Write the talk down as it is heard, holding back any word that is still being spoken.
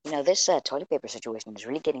This toilet paper situation is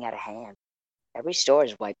really getting out of hand. Every store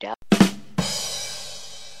is wiped out.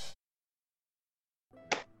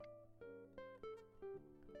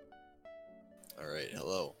 Alright,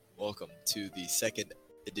 hello. Welcome to the second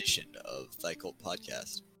edition of Thy Cult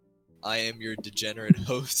Podcast. I am your degenerate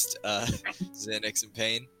host, Xanax and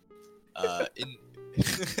Pain.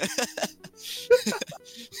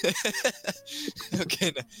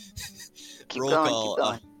 Okay, now, Keep roll going, call. keep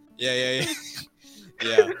going.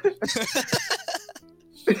 Yeah.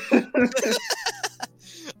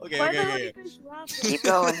 Okay. Keep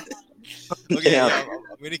going. Okay, yeah,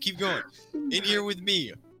 I'm gonna keep going. In here with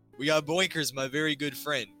me, we got Boinkers, my very good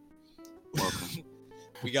friend. Welcome.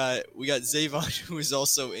 we got Zavon, who is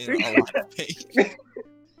also in a lot of pain.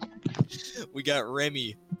 We got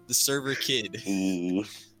Remy, the server kid.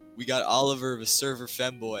 We got Oliver, the server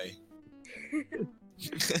femboy.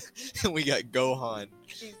 And we got Gohan.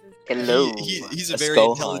 Hello. He's a That's very Gohan.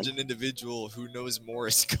 intelligent individual who knows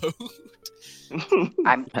Morse code. That's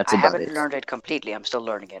I about haven't it. learned it completely. I'm still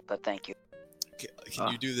learning it, but thank you.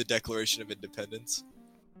 Can you do the Declaration of Independence?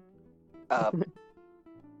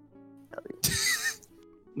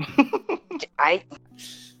 I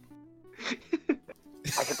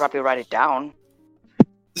could probably write it down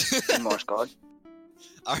in Morse code.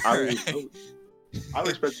 Alright. I would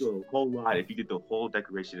respect you a whole lot if you did the whole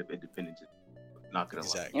Declaration of Independence. Not gonna lie.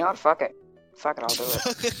 Exactly. You know what? Fuck it, I'll do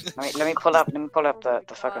it. Let me pull up the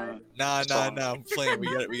fucking. Nah, I'm playing.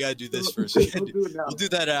 We gotta do this first. We'll do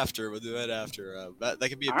that after. That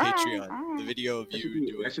can be a Patreon. The video of you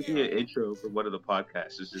doing. That should be an intro for one of the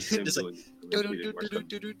podcasts. It's just him Just like, doing Morse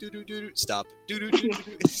code. Stop.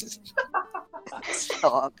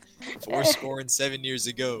 Stop. 407 years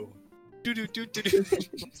ago.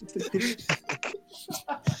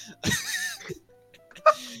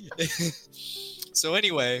 So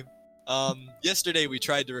anyway, yesterday we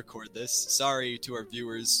tried to record this. Sorry to our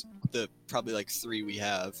viewers, the probably like 3 we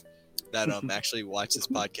have that actually watch this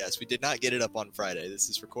podcast. We did not get it up on Friday. This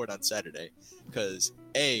is recorded on Saturday because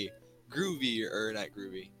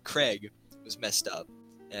Craig was messed up,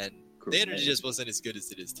 and the energy just wasn't as good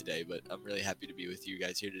as it is today. But I'm really happy to be with you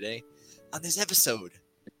guys here today on this episode.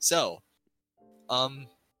 So, what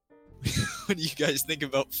do you guys think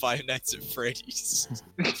about Five Nights at Freddy's?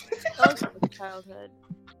 That was my childhood.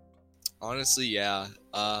 Honestly, yeah.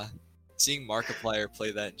 Seeing Markiplier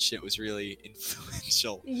play that and shit was really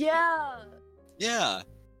influential. Yeah. Yeah.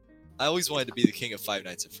 I always wanted to be the king of Five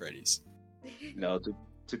Nights at Freddy's. No,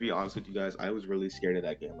 to be honest with you guys, I was really scared of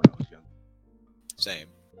that game when I was young. Same.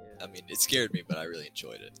 I mean, it scared me, but I really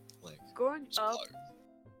enjoyed it. Like, Growing it's up, hard.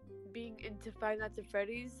 being into Five Nights at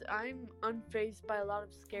Freddy's, I'm unfazed by a lot of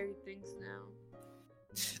scary things now.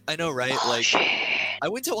 I know, right? Oh, Like, shit. I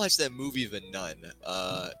went to watch that movie, The Nun,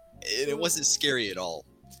 and it wasn't scary at all.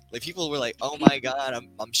 Like, people were like, "Oh my god,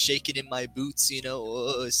 I'm shaking in my boots,"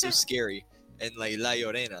 oh, it's so scary. And like La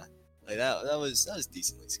Llorona, like that was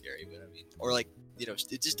decently scary, but I mean, or like,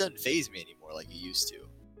 it just doesn't faze me anymore like it used to.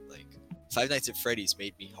 Like, Five Nights at Freddy's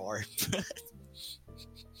made me hard.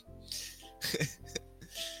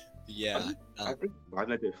 Yeah. I think Five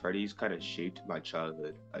Nights at Freddy's kind of shaped my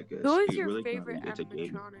childhood, I guess. Who is It your really got favorite me into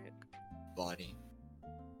gaming. animatronic? Bonnie.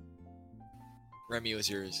 Remy was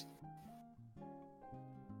yours.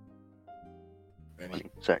 Remy.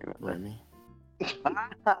 Sorry, Remy.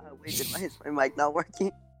 Wait, is my mic not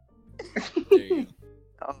working? There you go.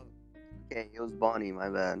 Oh, okay, it was Bonnie, my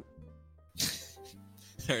bad.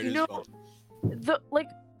 There it You is, know- Bonnie.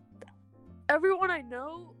 Everyone I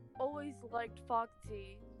know always liked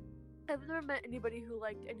Foxy. I've never met anybody who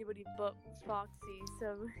liked anybody but Foxy,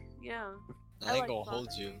 so yeah. I ain't gonna hold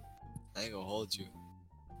you.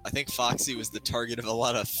 I think Foxy was the target of a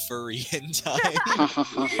lot of furry hentai.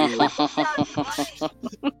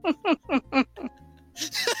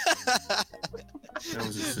 That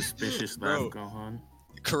was a suspicious Bro. laugh, Gohan.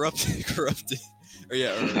 Corrupted. Or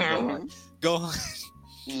yeah, go on.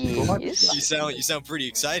 Yes. You sound pretty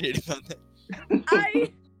excited about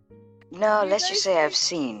that. No, let's just say I've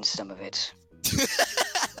seen some of it.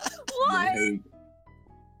 What?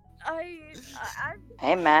 Hey,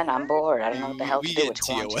 Hey man, I'm bored. I don't know what the hell We to do get with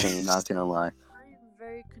TOS. quarantine. Not gonna lie. I am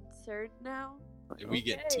very concerned now. We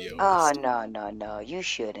get Okay. TOS. Oh no, you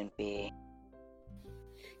shouldn't be.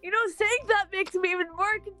 Saying that makes me even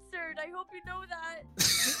more concerned. I hope you know that.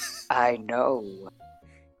 I know.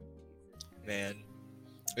 Man.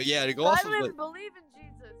 But yeah, to go I off don't of even what... believe in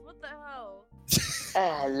Jesus. What the hell?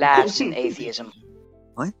 Laughs in atheism.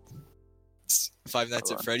 Five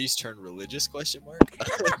Nights at Freddy's turned religious, question mark?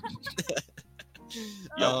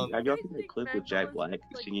 Have y'all seen that think clip with Mango Jack is, Black like,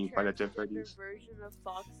 singing Five Nights at transgender Freddy's? version of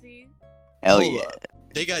Foxy. Hell Hold yeah. up.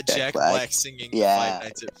 They got Jack Jack Black. Black singing Yeah. Five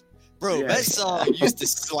Nights at Bro, Yeah. that song used to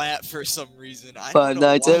slap for some reason. I Five don't know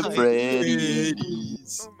Nights why. at Freddy's.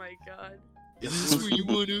 Freddy's. Oh my god. Is this where you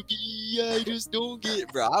wanna be? I just don't get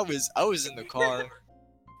it. Bro, I was in the car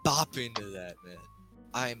bopping to that, man.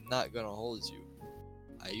 I'm not gonna hold you.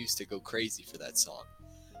 I used to go crazy for that song.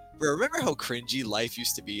 Bro, remember how cringy life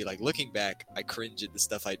used to be? Like, looking back, I cringe at the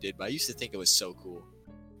stuff I did, but I used to think it was so cool.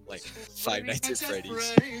 Like, Five Nights at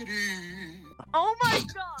Freddy's. Oh my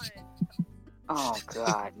god. Oh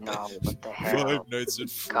God, no! What the hell? Five Nights at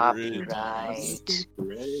Freddy's.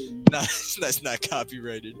 Copyright. Nah, that's not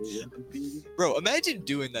copyrighted. Bro, imagine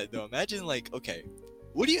doing that though. Imagine like, okay,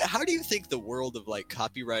 how do you think the world of like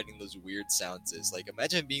copywriting those weird sounds is? Like,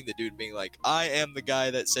 imagine being the dude being like, I am the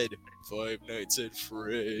guy that said Five Nights at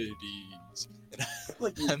Freddy's.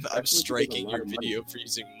 And I'm striking your video for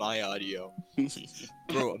using my audio.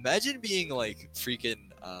 Bro, imagine being like freaking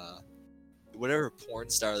whatever porn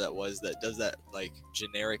star that was that does that like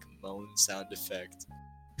generic moan sound effect.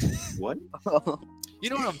 What? You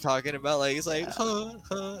know what I'm talking about? Like, it's like, huh,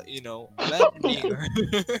 huh, you know. Imagine being her.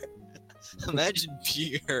 Imagine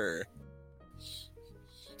being her.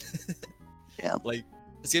 Yeah. Like,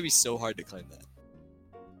 it's gonna be so hard to claim that.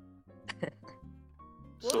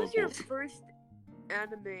 What So was your cool. first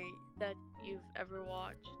anime that you've ever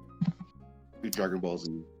watched? Dragon Ball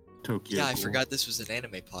Z. Tokyo. Yeah, I Ghoul. forgot this was an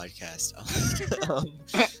anime podcast.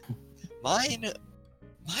 Mine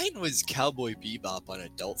was Cowboy Bebop on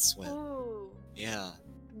Adult Swim. Ooh. Yeah.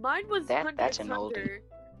 Mine was That's Hunter x an oldie. Hunter.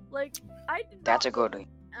 Like, I did not That's a know good what one.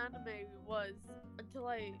 anime was until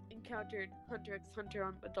I encountered Hunter x Hunter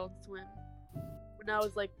on Adult Swim. When I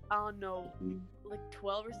was like, I don't know, like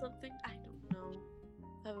 12 or something? I don't know.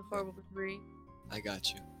 I have a horrible memory. I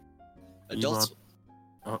got you. Adult Swim.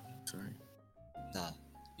 Oh, sorry. Nah,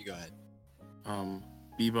 you go ahead.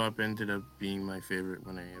 Bebop ended up being my favorite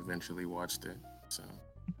when I eventually watched it, so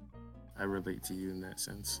I relate to you in that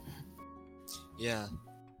sense. Yeah.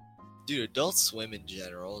 Dude, Adult Swim in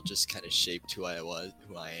general just kind of shaped who I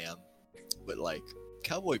am. But like,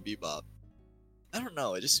 Cowboy Bebop, I don't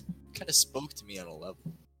know, it just kind of spoke to me on a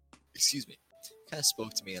level. Excuse me. Kind of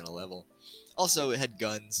spoke to me on a level. Also, it had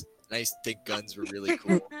guns, and I used to think guns were really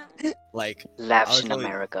cool. Like, Laughs I in was really-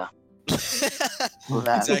 America.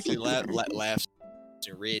 exactly, laughs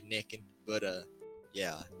and rednecking. But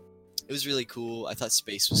yeah, it was really cool. I thought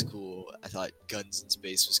space was cool. I thought guns in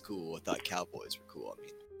space was cool. I thought cowboys were cool. I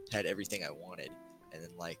mean, had everything I wanted. And then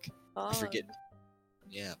like, I forget.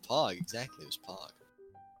 Yeah, Pog. Exactly, it was Pog.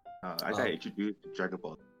 I got introduced to Dragon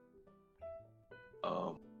Ball.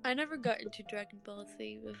 I never got into Dragon Ball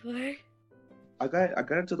Z before. I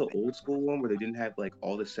got into the old school one where they didn't have like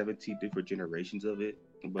all the 17 different generations of it,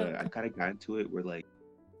 but I kind of got into it where like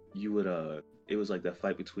you would it was like the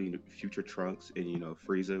fight between future Trunks and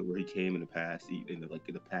Frieza, where he came in the past, in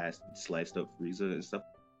the past sliced up Frieza and stuff.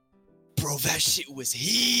 Bro, that shit was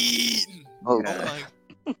heat. Oh, Yeah.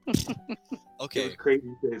 my. It Okay. was crazy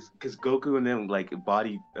because Goku and them like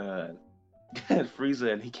bodied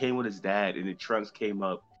Frieza, and he came with his dad, and then Trunks came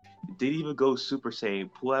up, didn't even go Super Saiyan,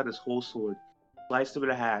 pulled out his whole sword, sliced him in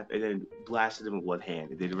half, and then blasted him with one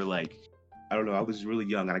hand. And they were like, I don't know, I was really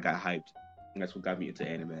young and I got hyped, and that's what got me into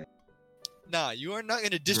anime. Nah, you are not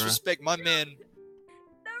gonna disrespect my man.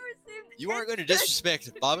 Never seen You aren't gonna anything.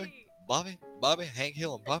 disrespect Bobby, Hank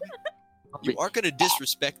Hill, and Bobby. You aren't gonna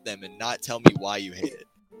disrespect them and not tell me why you hate it.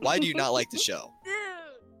 Why do you not like the show? Dude,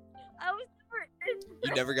 I was never interested.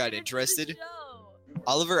 You never got in the interested? show.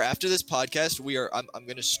 Oliver, after this podcast, I'm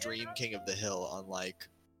gonna stream King of the Hill on like,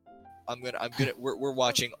 we're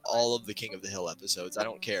watching all of the King of the Hill episodes. I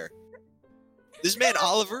don't care. This man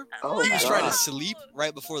Oliver, Oh, he was trying to God. sleep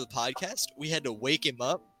right before the podcast. We had to wake him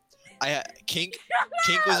up. Kink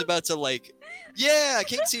was about to like, yeah,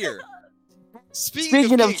 Kink's here.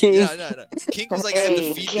 Speaking of King. no. Kink was like had to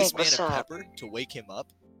Hey, feed Kink, this man what's a up? pepper to wake him up.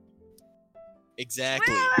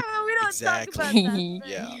 Exactly. We don't Exactly. talk about that thing.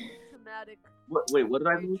 Yeah. Traumatic. Wait, what did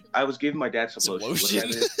I lose? I was giving my dad some Some lotion. What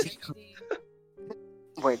did I lotion. miss?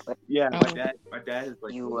 Wait, what? Yeah, Oh. my dad is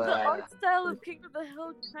like You, The art style of King of the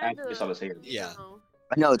Hill kind of. It's on the same. Yeah.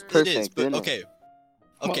 I know it's It perfect. is, but isn't it? okay.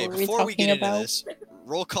 What Okay, were we before we get talking into about? this,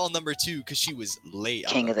 roll call number 2 because she was late.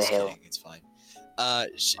 King of the just Hill. kidding, it's fine.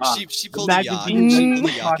 She pulled a imagine yacht. being She late pulled to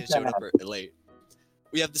a the yacht and showed up podcast. late.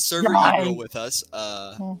 We have the server Right. Eagle with us.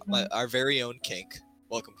 Mhm. Our very own Kink.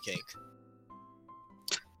 Welcome, Kink.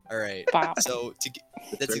 All right. Bop. So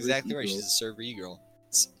that's Server exactly right. E-girl. She's a server girl.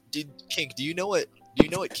 Kink, do you know what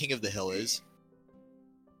King of the Hill is?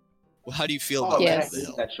 Well, how do you feel about Yes. King of the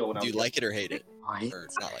Hill? That show when I Do you was like it or hate it? What? or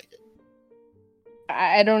not like it?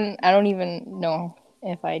 I don't even know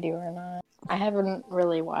if I do or not. I haven't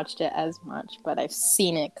really watched it as much, but I've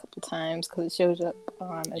seen it a couple times because it shows up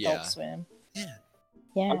on Adult Yeah. Swim. Yeah.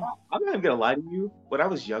 Yeah. I'm not even gonna lie to you. When I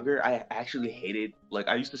was younger, I actually hated. Like,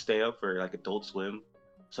 I used to stay up for like Adult Swim,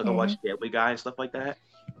 so I could watch Family Guy and stuff like that.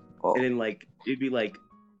 Oh, And then like it'd be like,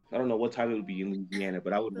 I don't know what time it would be in Louisiana,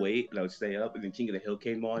 but I would wait and I would stay up, and then King of the Hill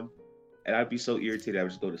came on, and I'd be so irritated I would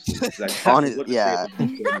just go to sleep. 'Cause I didn't know Honest- what to yeah.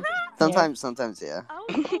 say. sometimes, yeah. I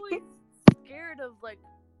was always scared of like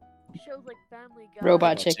shows like Family Guy.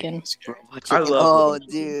 Robot Chicken. I love Oh, Robot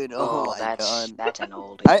Chicken. dude. Oh, my that's god. that's an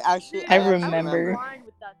oldie. I actually, I I actually remember. blind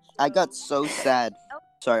with that show. I got so sad.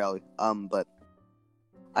 Sorry, Ollie. But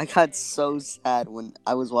I got so sad when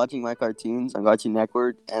I was watching my cartoons on Cartoon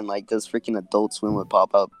Network, and like this freaking Adult Swim would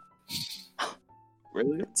pop up.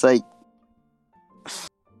 Really? It's like,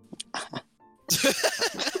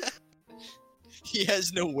 He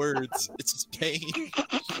has no words. It's just pain.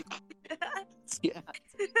 yeah.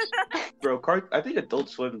 Bro, I think Adult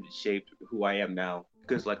Swim shaped who I am now,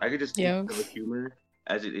 because like I could just Yeah. take the humor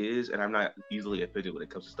as it is, and I'm not easily offended when it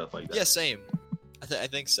comes to stuff like that. Yeah, same. I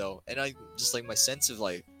think so. And I just like my sense of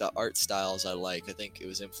like the art styles I like. I think it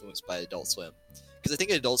was influenced by Adult Swim, because I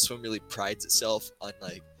think Adult Swim really prides itself on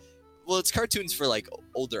like, well, it's cartoons for like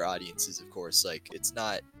older audiences, of course. Like it's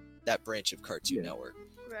not that branch of Cartoon Network.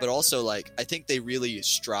 But also, like, I think they really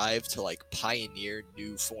strive to, like, pioneer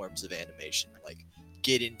new forms of animation. Like,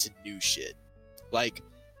 get into new shit. Like,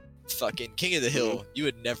 fucking King of the Hill, you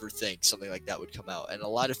would never think something like that would come out. And a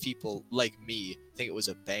lot of people, like me, think it was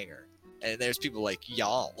a banger. And there's people like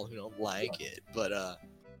y'all who don't like it. But,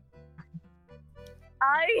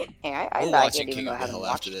 I I We're like watching it, even King though I of the haven't Hill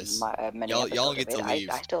after watched this. many Y'all episodes get of to it. leave.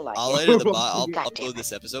 I still like I'll it. edit the I'll God damn upload it.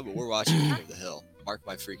 this episode, but we're watching King of the Hill. Mark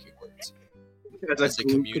my freaking words. That's As a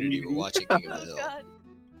community, we're watching King of the oh Hill. god.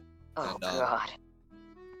 Oh And, god.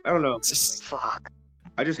 I don't know. It's just, Fuck.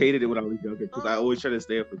 I just hated it when I was younger because I always tried to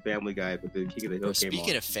stay up for Family Guy, but then King of the Hill bro, came speaking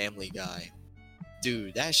on. of Family Guy,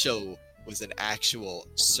 dude, that show was an actual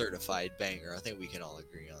certified banger. I think we can all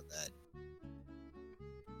agree on that.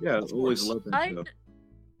 Yeah, I Of always course. loved that I show.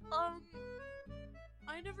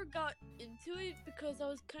 I never got into it because I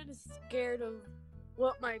was kind of scared of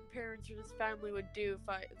what my parents or just family would do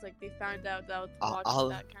if they found out that I was watching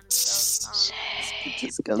that kind of stuff.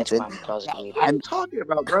 Just comes That's in. why I'm closing it. What are you talking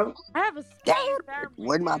about, bro? I have a Damn, scary family.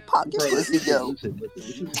 where'd my dude. pocket Bro, pussy go? This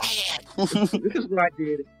is what I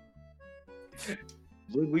did.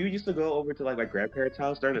 We used to go over to like my grandparents'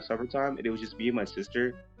 house during the summertime, and it was just me and my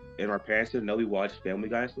sister, and our parents didn't know we watched Family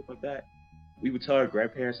Guy and stuff like that. We would tell our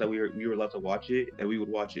grandparents that we were allowed to watch it, and we would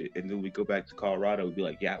watch it, and then we'd go back to Colorado and be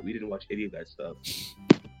like, yeah, we didn't watch any of that stuff.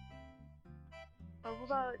 What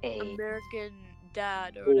about Hey. American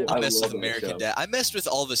Dad or Oh, whatever? I I messed love with that American show. Dad. I messed with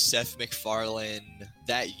all the Seth MacFarlane,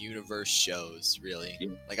 that universe shows, really. Yeah.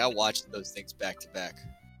 Like, I watched those things back to back.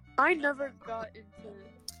 I never got into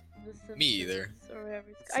the Simpsons Me either. or whatever.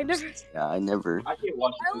 I never. Yeah, I never. I can't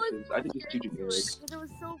watch I was Simpsons. I think it's too scared to generic. it because it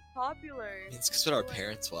was so popular. It's because what our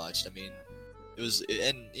parents watched. I mean, it was,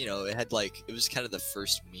 and, you know, it had, like, it was kind of the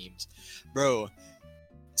first memes. Bro,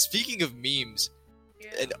 speaking of memes Yeah.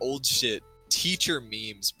 and old shit, teacher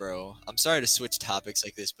memes, bro. I'm sorry to switch topics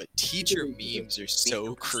like this, but teacher memes are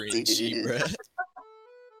so cringy, bro.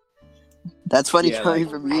 That's funny Yeah, coming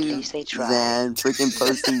like- from At you, least they tried. Zan. Freaking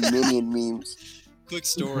posting minion memes. Quick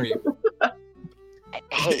story.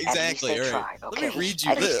 Hey, Exactly. At least they All right. tried, okay? Let me read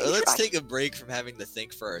you. At least they Let's tried. take a break from having to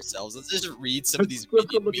think for ourselves. Let's just read some of these Let's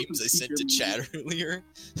go minion look at memes some I sent to teacher chat memes. earlier.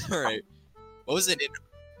 All right. What was it in?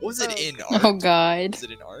 What was it Oh. in art? Oh god. Was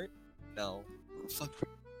it in art? No. Fuck.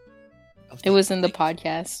 Oh, It was in the thank you.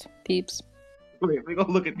 podcast, peeps. Wait, let me go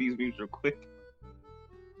look at these memes real quick.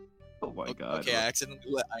 Oh my god. Okay, I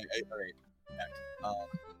accidentally. All right.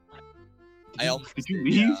 I almost Did you did,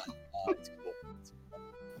 leave? yeah. It's cool.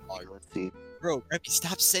 Oh, Let's see. bro, Preppy,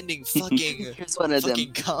 stop sending fucking Here's one of them.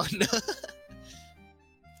 fucking con.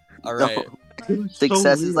 All right.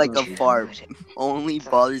 Success is like a weird. fart. Only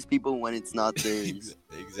bothers people when it's not theirs.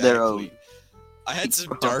 Their own. Exactly. I had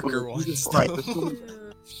some darker ones. Right, though. let's go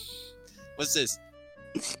look. What's this?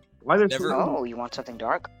 Why there's Never- so Oh, you want something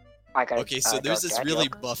dark? I got Okay, so there's this dark really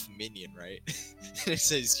joke. buff minion, right? And it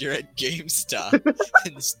says you're at GameStop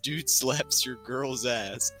and this dude slaps your girl's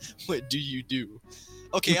ass. What do you do?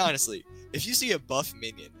 Okay, honestly, if you see a buff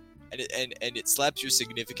minion and it slaps your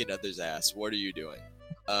significant other's ass, what are you doing?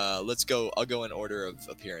 Let's go. I'll go in order of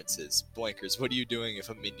appearances. Boinkers, what are you doing if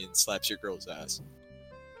a minion slaps your girl's ass?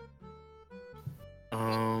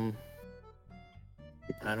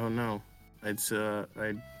 I don't know. I'd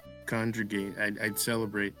conjugate. I'd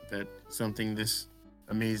celebrate that something this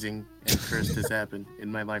amazing and cursed has happened in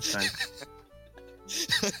my lifetime.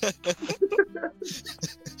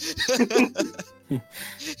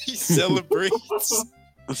 He celebrates.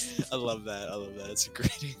 I love that. That's a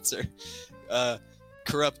great answer.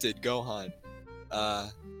 Corrupted Gohan.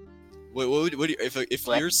 What do you, if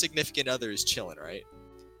What? your significant other is chilling, right,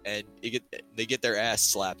 and they get their ass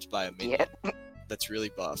slapped by a minion that's really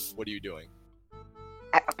buff, what are you doing?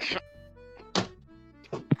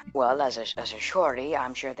 Well, as a shorty,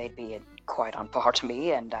 I'm sure they'd be quite on par to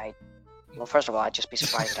me, and well, first of all, I'd just be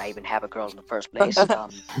surprised that I even have a girl in the first place.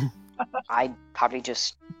 I'd probably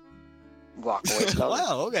just walk away slowly.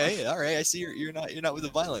 Wow. Okay. All right. I see you're not with the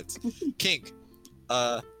violence. Kink.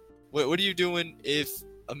 What are you doing if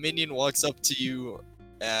a minion walks up to you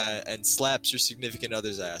and slaps your significant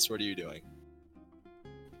other's ass? What are you doing?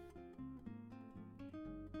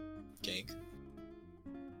 Kink.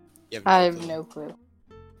 You I have clue. no clue.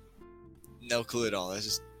 No clue at all. That's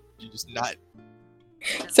just you're just not.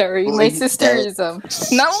 Sorry, my Blink sister that. is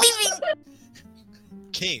not leaving.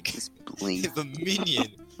 Kink. Just blink. If a minion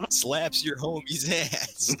slaps your homie's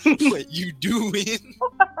ass, what you doing?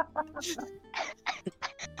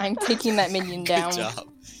 I'm taking that minion Good down. job.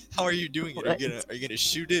 How are you doing it? Are you gonna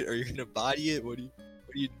shoot it or are you gonna body it? What do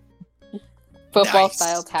you Football Nice.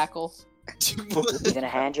 style tackle. You gonna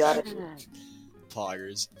hand job it?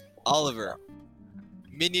 Poggers. Oliver.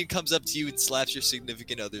 Minion comes up to you and slaps your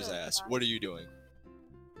significant other's ass. What are you doing?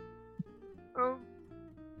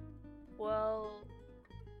 Well,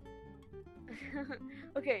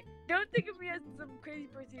 okay. Don't think of me as some crazy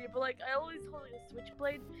person here, but like I always hold like a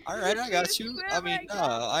switchblade. All right, I got you. I mean,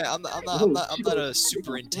 I'm not a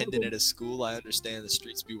superintendent at a school. I understand the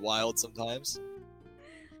streets be wild sometimes.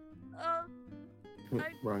 I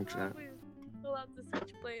Wrong chat. probably pull out the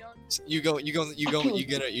switchblade on. You're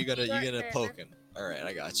gonna poke him. All right,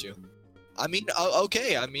 I got you. I mean,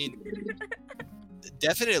 okay. I mean,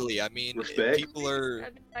 definitely. I mean, Respect. people are.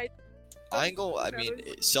 And I I mean,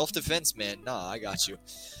 self-defense, man. Nah, I got you.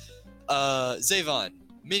 Zayvon,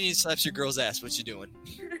 minion slaps your girl's ass. What you doing?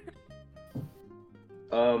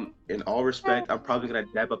 In all respect, I'm probably gonna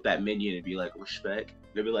dab up that minion and be like, respect.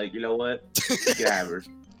 They'll be like, you know what? You can have her.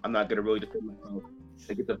 I'm not gonna really defend myself.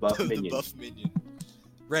 I get the buff The minion. buff minion.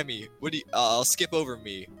 Remy, what do you? I'll skip over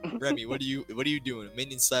me. Remy, what are you doing?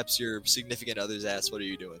 Minion slaps your significant other's ass. What are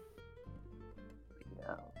you doing?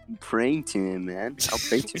 I'm praying to him, man. I'll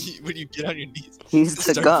pray to him. When you get on your knees. He's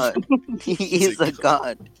the Start- god. He is a a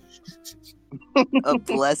god. A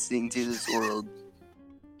blessing to this world.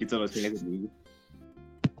 Gets on his hands and knees.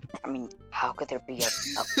 I mean, how could there be a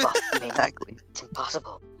buff minion? Exactly. It's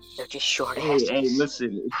impossible. They're just short Hey, asses. hey,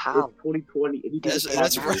 listen. It's How? 2020. And you That's, just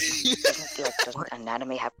that's not- right. Doesn't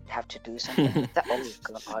anatomy have to do something with that? Oh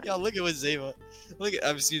god. Yo, look at what Zayvon. Look at.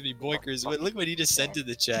 Excuse me, Boinkers. Look what he just sent to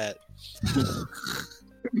the chat.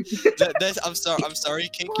 I'm sorry,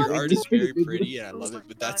 Kink. Your art is very pretty and I love it,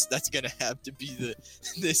 but that's gonna have to be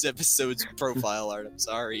this episode's profile art. I'm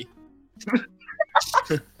sorry.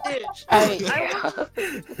 I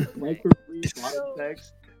Microfreeze, bottom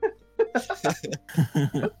text.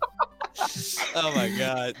 Oh my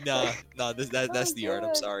god, no, that's the art.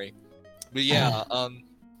 I'm sorry, but yeah,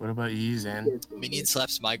 What about you, Zan? minion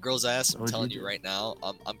slaps my girl's ass. I'm What'd telling you you do? right now.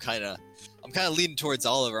 I'm kind of leaning towards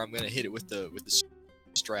Oliver. I'm gonna hit it with the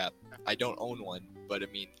strap. I don't own one, but I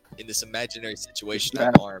mean, in this imaginary situation,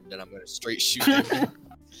 I'm armed and I'm gonna straight shoot him.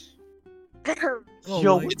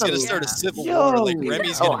 Yo, what It's gonna the- start a civil Yo. war. Like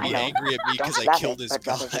Remy's Oh, gonna be I know. angry at me Don't because I slap killed it, his but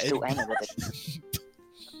rather just do god. anal with it.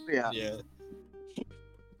 Yeah. Yeah.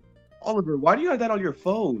 Oliver, why do you have that on your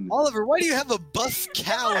phone? Oliver, why do you have a buff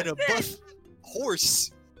cow and a buff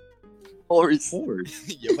horse? Horse.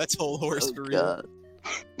 Horse. Yo, that's whole horse Oh, for real. God.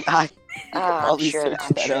 I I'm Probably sure. search I'm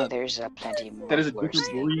that sure up. there's plenty more. That is a worse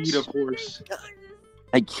different breed things. of horse.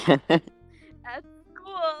 can't. at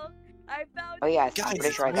school, I found. Oh yeah, Guys, I'm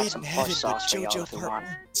pretty sure I it's got made some in horse heaven, sauce but for y'all JoJo if you part want.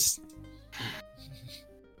 once.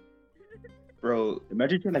 Bro,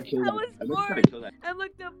 imagine trying to kill I that. was Imagine trying bored. to kill that. I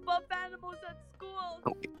looked up buff animals at school,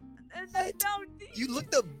 Oh. and I found these. You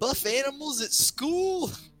looked up buff animals at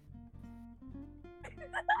school?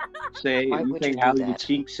 Say, Why you would you think do Hallie the that?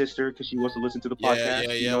 Chink sister because she wants to listen to the podcast?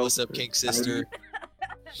 Yeah. You know? What's up, Kink sister?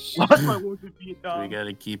 Lost my wars in We Vietnam.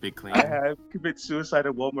 gotta keep it clean. I have committed suicide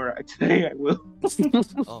at Walmart. Today I will.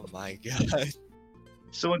 Oh my god.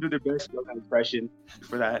 Someone do their best impression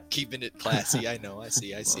for that. Keeping it classy. I know. I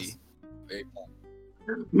see. Very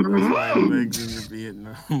fun. Five legs in the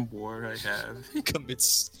Vietnam War I have.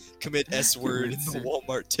 Commit S word in the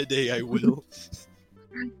Walmart today. I will.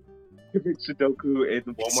 Sudoku in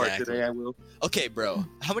Walmart Exactly. today. I will. Okay, bro.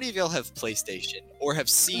 How many of y'all have PlayStation or have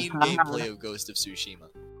seen gameplay of Ghost of Tsushima?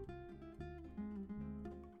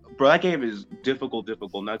 Bro, that game is difficult. Not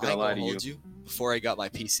I gonna ain't lie gonna to you. hold you. Before I got my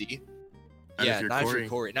PC, Not yeah, if you're not if Corey. you're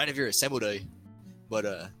Corey, not if you're a samurai,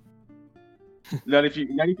 but Not if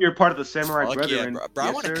you're part of the Samurai fuck yeah, Brethren. bro. I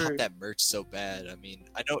Yes, want to sir. cop that merch so bad. I mean,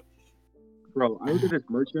 I know, Bro, I looked at this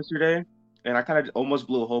merch yesterday, and I kind of almost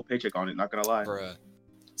blew a whole paycheck on it. Not gonna lie. bruh.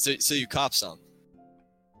 So you cop some,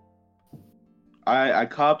 I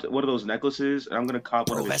copped one of those necklaces, and I'm gonna cop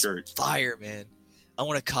one bro? of his That's shirts. fire, man. I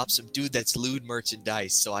want to cop some dude that's lewd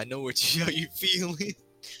merchandise, so I know how you feeling.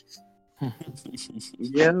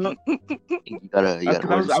 Yeah, You gotta because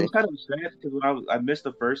more I to was say. kind of upset because when I missed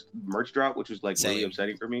the first merch drop, which was like really Same.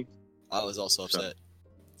 upsetting for me. I was also So- upset,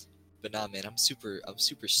 but nah, man. I'm super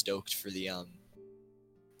stoked for the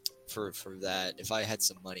for that. If I had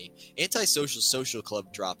some money, Antisocial Social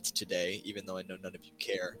Club dropped today, even though I know none of you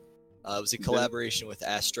care. It was a collaboration with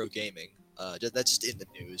Astro Gaming. That's just in the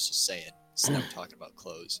news, just saying. So now we're talking about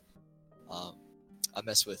clothes. I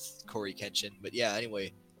mess with Corey Kenshin, but yeah.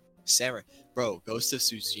 Anyway, Samurai, bro, Ghost of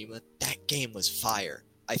Tsushima. That game was fire.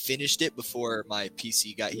 I finished it before my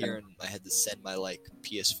PC got here, and I had to send my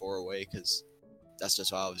PS4 away because that's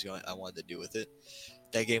just what I wanted to do with it.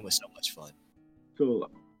 That game was so much fun. So,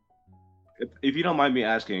 if you don't mind me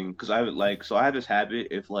asking, because I have this habit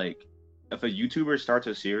if a YouTuber starts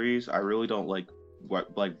a series, I really don't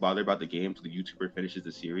bother about the game until the YouTuber finishes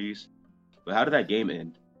the series. But how did that game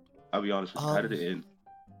end? I'll be honest with you. How did it end?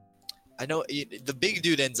 I know the big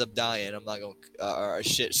dude ends up dying. I'm not gonna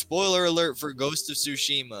shit. Spoiler alert for Ghost of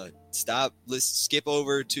Tsushima. Stop. Skip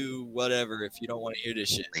over to whatever if you don't want to hear this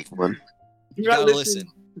shit. You gotta listen.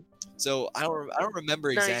 So I don't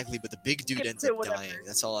remember Nice. exactly, but the big dude Skip ends to up whatever. dying.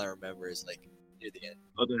 That's all I remember is near the end.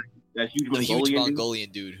 Oh, that huge The huge Mongolian dude?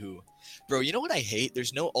 Mongolian dude who, bro, you know what I hate?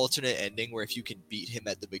 There's no alternate ending where if you can beat him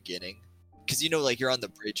at the beginning, because you're on the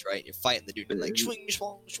bridge, right? You're fighting the dude, and like swing,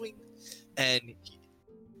 swing, swing, and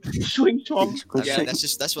Swing chong. yeah,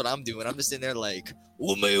 that's what I'm doing. I'm just in there like,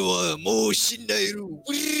 "Omewa mo shinderu,"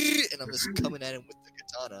 and I'm just coming at him with the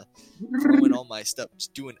katana, throwing all my stuff,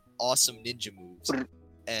 just doing awesome ninja moves,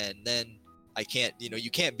 and then I can't, you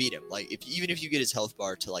can't beat him. Like even if you get his health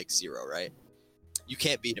bar to 0, right? You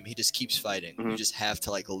can't beat him. He just keeps fighting. You just have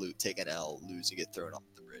to take an L, lose, and get thrown off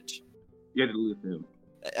the bridge. You had to lose him.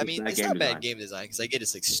 I mean, bad it's game not bad design. game design because I get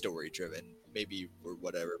it's story driven, maybe or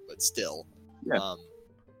whatever, but still. Yeah.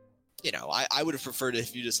 I would have preferred it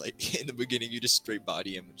if you just in the beginning you just straight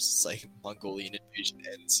body him and just Mongolian invasion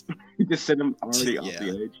ends. You just sent him already off Yeah.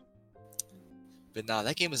 the edge. But nah,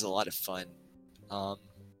 that game was a lot of fun.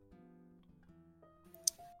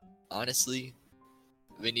 Honestly,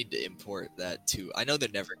 they need to import that too. I know they're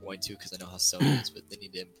never going to because I know how Sony is, but they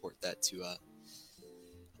need to import that to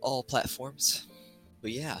all platforms.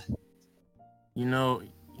 But yeah. You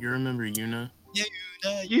remember Yuna? Yeah.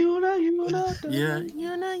 Yeah,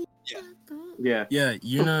 Yuna. Yeah. Yeah,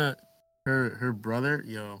 Yuna. Her brother,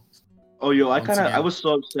 yo. Oh, yo, Once I again. was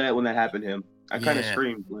so upset when that happened to him. I kind of Yeah.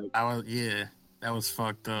 screamed That was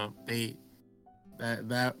fucked up.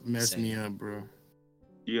 That messed me up, bro.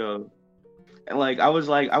 yo. And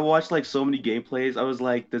I watched so many gameplays. I was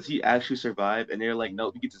like, does he actually survive? And they're like,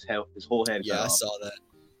 no, he gets his whole head Yeah, cut I off. saw that.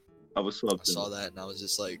 I was so I upset. saw that and I was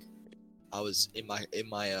just I was in my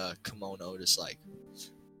kimono just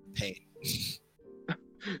pain.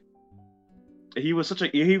 He was such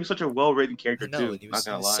a well written character I know, too. and he Not was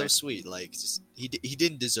gonna lie. so sweet. He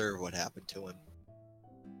didn't deserve what happened to him.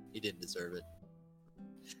 He didn't deserve it,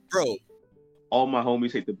 bro. All my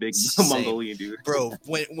homies hate the big Same. Mongolian dude. Bro,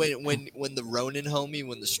 when the Ronin homie,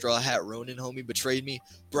 when the Straw Hat Ronin homie betrayed me,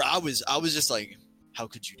 bro, I was just like, how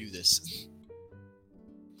could you do this?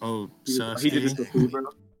 Oh, He did this to food, bro.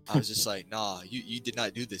 I was just like, nah, you did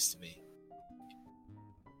not do this to me.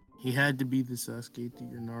 He had to be the Sasuke to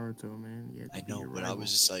your Naruto, man. I know, but I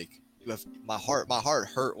was just like, my heart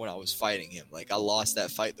hurt when I was fighting him. I lost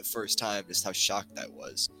that fight the first time, just how shocked I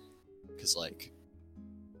was, because I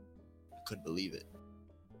couldn't believe it.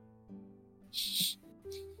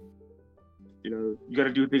 You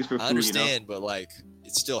gotta do things for food. I understand, but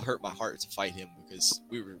it still hurt my heart to fight him because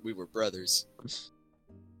we were brothers.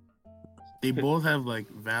 They both have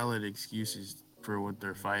valid excuses for what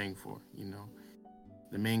they're fighting for.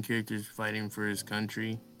 The main character's fighting for his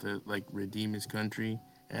country to redeem his country,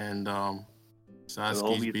 and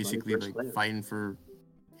Sasuke's basically fighting for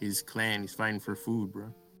his clan. He's fighting for food,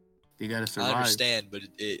 bro. They gotta survive. I understand, but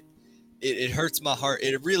it hurts my heart.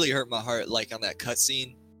 It really hurt my heart, on that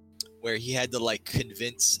cutscene where he had to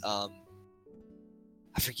convince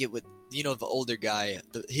I forget what the older guy,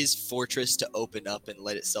 his fortress to open up and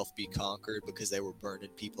let itself be conquered because they were burning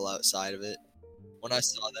people outside of it. When I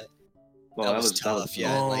saw that, Well, that was tough.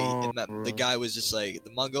 Yeah, and the Oh. guy was just like,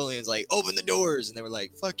 the Mongolians like, open the doors, and they were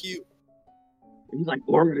like, fuck you. He's like,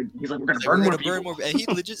 we're gonna He's like, burn we're more gonna people. burn more, and he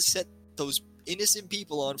legit set those innocent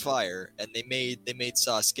people on fire, and they made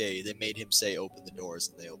Sasuke. They made him say, open the doors,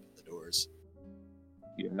 and they opened the doors.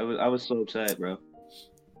 Yeah, I was so upset, bro.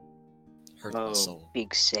 Hurt my soul.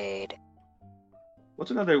 Big sad.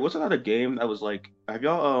 What's another game that was like? Have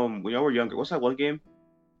y'all when y'all were younger? What's that one game?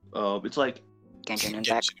 It's like Genshin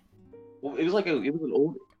Impact. well, it was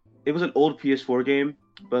an old PS4 game,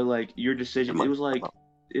 but like your decision, it was like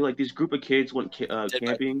this group of kids went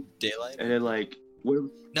camping, Daylight. and then like No,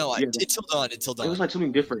 yeah, Until Dawn. Until Dawn. it was like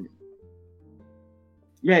something different.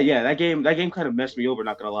 Yeah, that game kind of messed me over.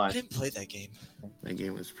 Not gonna I lie. didn't play that game. That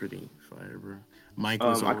game was pretty fire, bro. Mike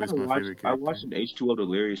was always my favorite character. I watched an H2O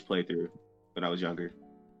Delirious playthrough when I was younger.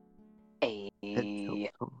 A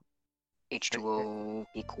H2O,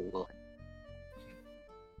 be cool.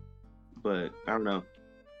 But I don't know.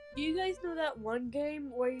 Do you guys know that one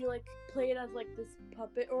game where you like play it as like this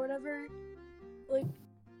puppet or whatever? Like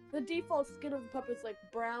the default skin of the puppet's like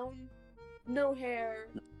brown, no hair,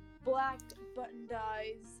 black button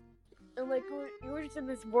eyes, and like we're just in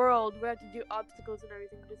this world where we have to do obstacles and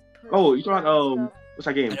everything. Just push Oh, you're talking stuff. what's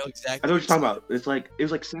that game? I know exactly. I know what you're talking about. It was like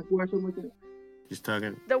Sackboy or something like that. He's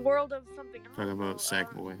talking The world of something. talking about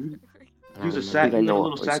Sackboy. He was a I sack. I He was a know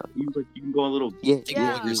little what sack. it's He was like you can go on little. Yeah. Think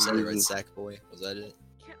Yeah. what you said, Red Sackboy. Was that it?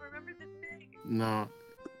 Can't remember the thing. No.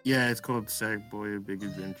 Yeah, it's called Sackboy: A Big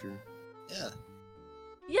Adventure. Yeah.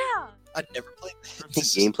 Yeah, I never played that.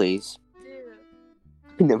 Gameplays. dude.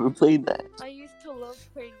 I never played that. I used to love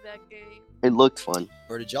playing that game. It looked fun.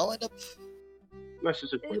 Or did y'all end up? My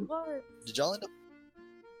sister played It it. was. Did y'all end up?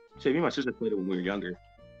 See, me and my sister played it when we were younger.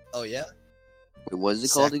 Oh yeah. What is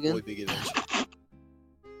it called again? Sackboy Big Adventure.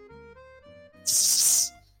 The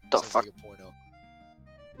Sounds fuck? like a porno.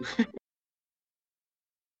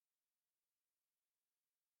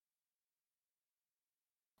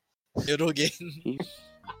 Middle game.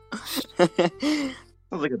 Sounds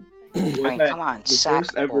like a. I mean, come on, The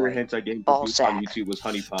first ever Sackboy. hint I gave Ball on sack. YouTube was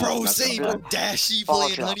Honey Pop. Bro, Not same gonna lie. Dashy Ball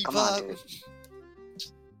playing job, Honey come on, Pop. dude.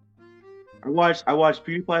 I watched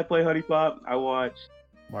PewDiePie play Honey Pop. I watched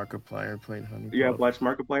Markiplier played Honey I Pop. watched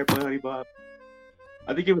Markiplier play Honey Pop.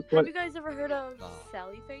 I think it was Have fun. you guys ever heard of No.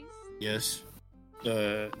 Sally Face? Yes.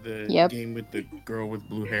 The Yep. game with the girl with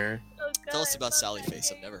blue hair. Oh, God, Tell us I about love Sally that Face.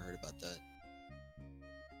 I've game. never heard about that.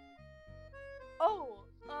 Oh,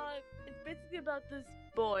 it's basically about this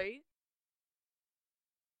boy.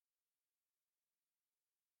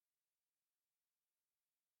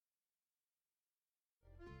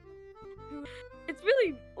 It's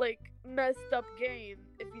really like messed up game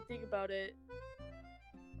if you think about it.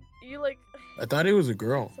 You like I thought it was a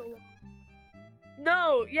girl. so.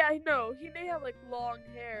 No, yeah, I know. He may have like long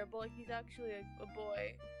hair, but like he's actually a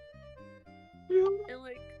boy. And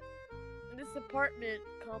like in this apartment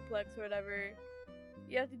complex or whatever,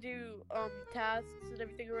 you have to do tasks and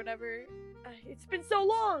everything or whatever. It's been so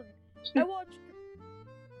long. I watched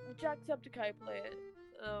Jacksepticeye play it.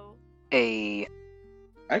 Oh, A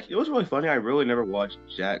Actually, it was really funny. I really never watched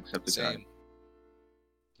Jack except the Same.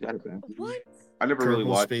 what? I never really Kerbal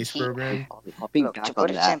watched. Space Program. Hopping look, to back put on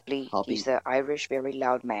it that. simply, Hopping. he's the Irish very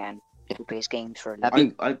loud man who plays games for a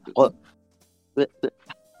Happy- living. What?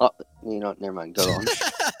 Oh, you know, never mind. Go on.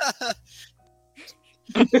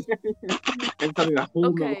 I'm having a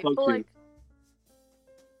whole nother Okay, but function. like,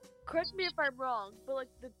 correct me if I'm wrong, but like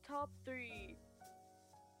the top 3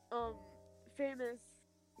 famous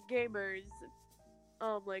gamers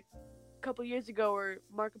like a couple years ago were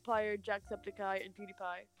Markiplier, Jacksepticeye, and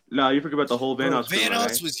PewDiePie. No, you forget about the whole Bro, Vanos. crew, Vanos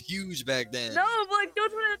right? was huge back then. No, but like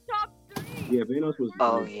those were the top 3. Yeah, Vanos was.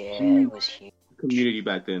 Oh a yeah, huge it was huge. community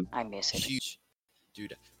back then. I miss it. Huge.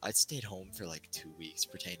 Dude, I stayed home for like 2 weeks,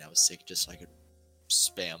 pretending I was sick just so I could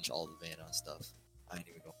spam all the Vanos stuff. I didn't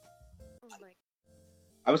even go. Oh my.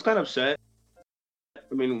 I was kind of upset.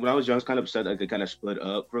 I mean, when I was young, I was kind of upset that they kind of split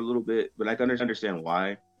up for a little bit, but I can understand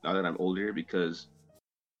why now that I'm older because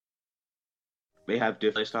they have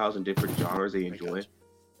different styles and different genres they enjoy.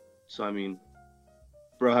 So I mean,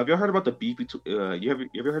 bro, have y'all heard about the beef between? You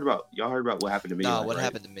ever heard about what happened to me? Nah, what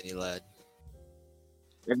happened to Mini Lad?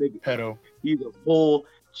 That nigga, Pedo. he's a whole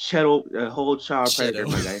child predator,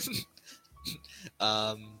 my guy.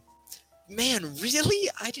 Man, really?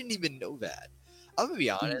 I didn't even know that. I'm gonna be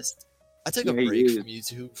honest. I took a Yeah, he break is. from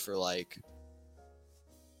YouTube for like,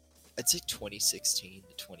 I'd say 2016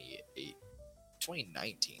 to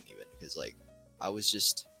 2019 even, because like I was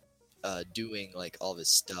just doing like all this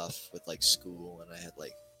stuff with like school, and I had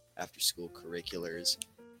like after school curriculars,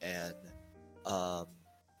 and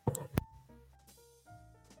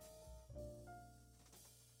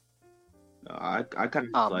I kind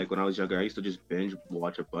of like when I was younger. I used to just binge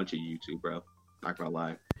watch a bunch of YouTube, bro. Not gonna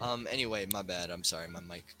lie. Anyway, my bad. I'm sorry, my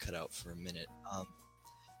mic cut out for a minute.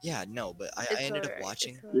 Yeah, no, but I It's ended up alright,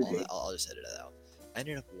 watching it's all that. I'll just edit it out. I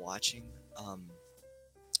ended up watching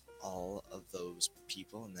all of those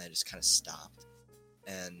people, and then I just kind of stopped.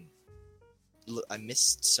 And look, I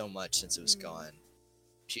missed so much since it was gone.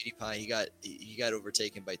 PewDiePie, he got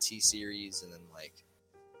overtaken by T-Series, and then like.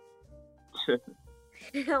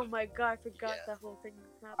 Oh my god, I forgot that whole thing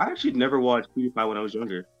happened. I actually never watched PewDiePie when I was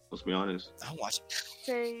younger. Let's be honest. I don't watch it.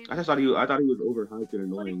 Same. I thought he was overhyped and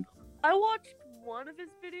annoying. I watched one of his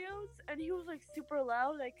videos, and he was like super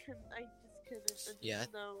loud. I just couldn't. Yeah,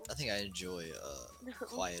 No. I think I enjoy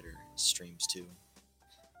quieter streams too.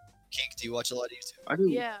 Kink, do you watch a lot of YouTube? I do.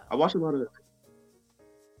 Yeah. I watch a lot of.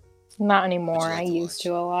 Not anymore. What'd you I like to used watch?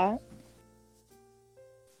 to a lot.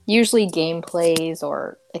 Usually gameplays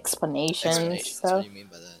or explanations. Explanations. So What do you mean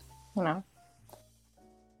by that? you know,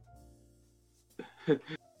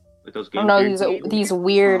 Like those I don't game know theory videos. these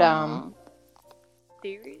weird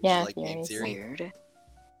Theories? yeah You like game theories. theory? Weird.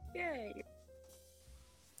 Yeah.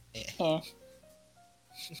 Yeah.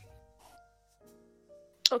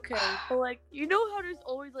 Okay, but like, you know how there's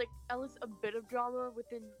always like at least a bit of drama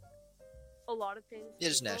within a lot of things. Yeah,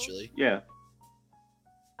 just naturally. Yeah.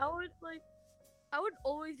 I would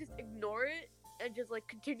always just ignore it and just like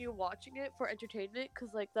continue watching it for entertainment,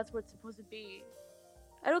 because like that's what it's supposed to be.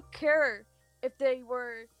 I don't care if they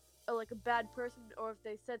were like a bad person or if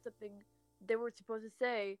they said something they weren't supposed to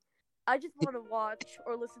say. I just want to watch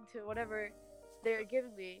or listen to whatever they're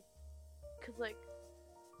giving me, because like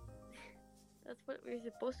that's what we're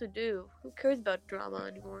supposed to do. Who cares about drama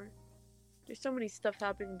anymore? There's so many stuff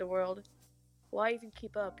happening in the world. Why even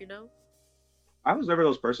keep up, you know? I was never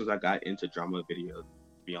those persons that got into drama videos, to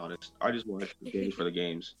be honest. I just watched the games for the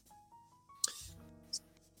games.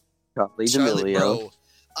 Charlie Charlie, D'Amelio. bro,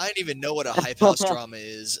 I didn't even know what a hype house drama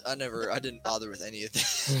is. I didn't bother with any of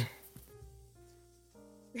that.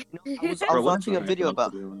 I was Bro, what's watching a the video hype house,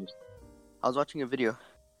 about. to be honest? I was watching a video.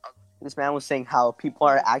 This man was saying how people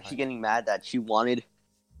are actually getting mad that she wanted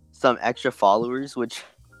some extra followers, which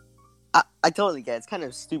I totally get. It's kind of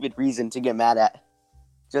a stupid reason to get mad at.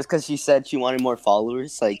 Just because she said she wanted more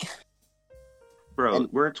followers, like. Bro,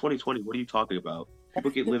 And- we're in 2020. What are you talking about? People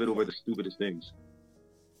get livid over the stupidest things.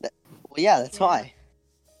 Well, yeah, that's why.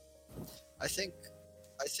 I think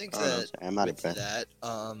Oh, no, that sorry, I'm out of with breath. that,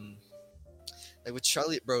 like with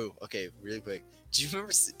Charlie, bro. Okay, really quick. Do you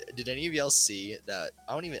remember? Did any of y'all see that?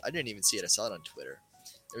 I didn't even see it. I saw it on Twitter.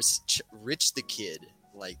 There's Rich the Kid,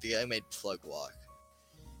 like the guy who made Plug Walk.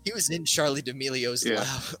 He was in Charlie D'Amelio's Yeah.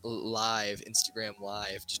 live Instagram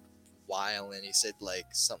live, just wilding. He said like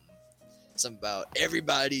something about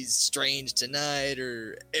everybody's strange tonight,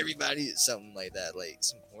 or everybody something like that, like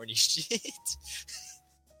some horny shit.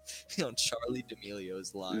 On Charlie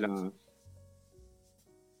D'Amelio's live. Nah.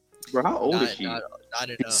 Bro, how old is she? Not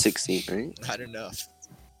enough. 16, right? Not enough.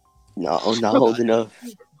 No, not old enough.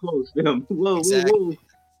 Close, damn. Whoa, Exactly. whoa, whoa.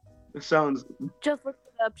 That sounds. Just looked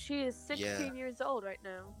it up. She is 16 Yeah. years old right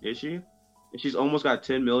now. Is she? And she's almost got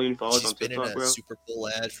 10 million followers She's on been in TikTok, a bro. Super Bowl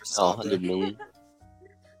ad for Oh, soccer. 100 million.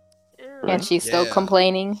 Yeah. And she's still Yeah.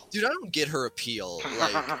 complaining. Dude, I don't get her appeal.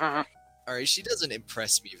 Like, all right, she doesn't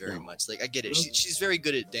impress me very No. much. Like, I get it. She's very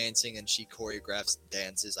good at dancing, and she choreographs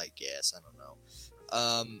dances. I guess I don't know.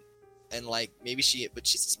 And like maybe but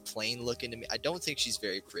she's just plain looking to me. I don't think she's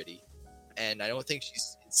very pretty, and I don't think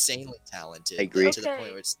she's insanely talented. I agree. To the point Okay.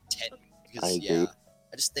 where it's 10. I Because agree. yeah,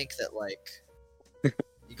 I just think that like,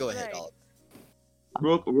 you go ahead, Right.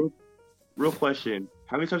 Olive. Real question.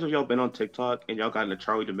 How many times have y'all been on TikTok and y'all gotten a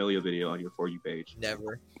Charlie D'Amelio video on your For You page?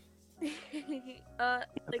 Never.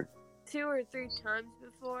 Like 2 or 3 times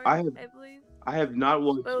before, I I have- believe. I have not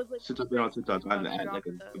watched But it was like since I've been on TikTok. I haven't Drama had like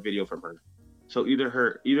though. a video from her. So either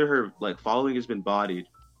her like following has been bodied,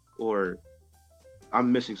 or I'm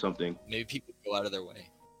missing something. Maybe people go out of their way to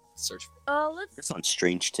search for. Let's It's on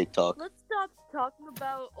strange TikTok. stop talking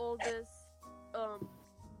about all this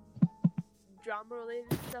drama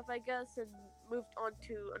related stuff, I guess, and move on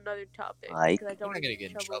to another topic. Like? 'cause I We're don't not want gonna to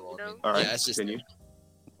get in trouble. you I know? mean, All right, yeah, it's just continue.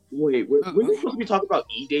 Wait, we're supposed to be talking about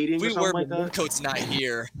e-dating or we something were. like that? Coat's not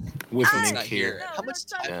here. With Coat's Nick not here. here. No, How much let's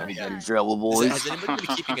talk time Yeah. have we about got? that. Dribble boys. Has anybody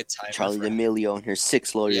been keeping a timer? Charlie for- D'Amelio and her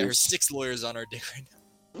 6 lawyers. Yeah, her 6 lawyers on our dick right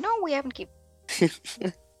now. No, we haven't keep.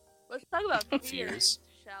 Let's talk about fear, Fears.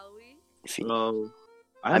 shall we?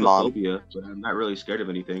 I My have a mom. phobia, but I'm not really scared of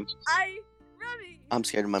anything. Right, Gabby! I'm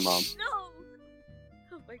scared of my mom. No!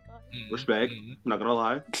 Oh my god. Respect. I'm not gonna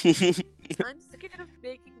lie. I'm scared of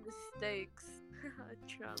making mistakes.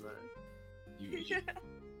 Trauma. You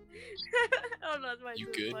Oh no, that's my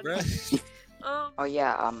good, funny. bruh? Oh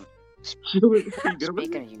yeah. You good with Speaking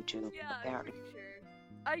it? of YouTube, Yeah, I'm apparently, pretty sure.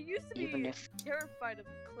 I used to even be if terrified of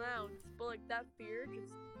clowns, but like that fear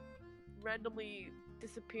just randomly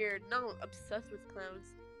disappeared. Now I'm obsessed with clowns.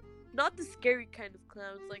 Not the scary kind of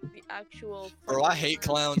clowns, like the actual. Bro, funny I hate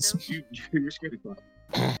clowns, clowns. you You're scared of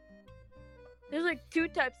clowns. There's like two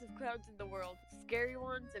types of clowns in the world: scary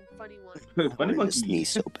ones and funny ones. I Funny wanted to monkey. sneeze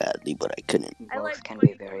so badly, but I couldn't. I both like can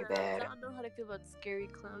funny be very clowns. bad. I don't know how to feel about scary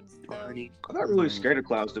clowns though. I'm not really scared of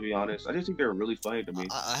clowns, to be honest. I just think they're really funny to me.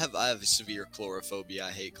 I have severe chlorophobia.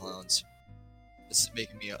 I hate clowns. This is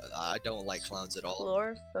making me. I don't like clowns at all.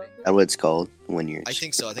 Chlorophyll. That's what it's called when you're. I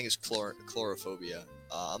think so. I think it's chlorophobia.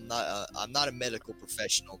 I'm not a medical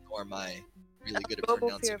professional, nor am I really good at Global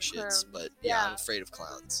pronouncing fear of shits. clowns. But yeah, I'm Yeah. afraid of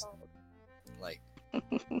clowns. Like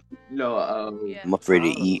Yeah. I'm afraid to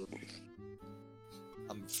eat.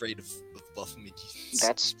 I'm afraid of buff midgets.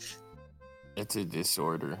 that's It's a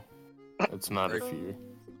disorder. It's not a fear.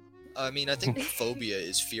 I mean, I think phobia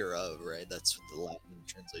is fear of, right? That's what the Latin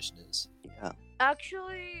translation is. Yeah.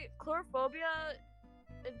 Actually, chlorophobia,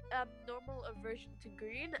 an abnormal aversion to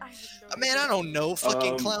green. I have no. Man, I idea. don't know.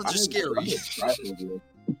 Fucking clowns are scary.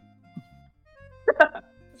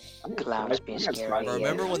 clowns be scary. Bro,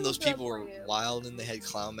 remember yeah. when those Who's that people were for you? wild and they had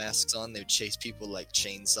clown masks on? They would chase people like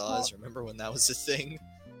chainsaws. Remember when that was a thing?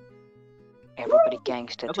 Everybody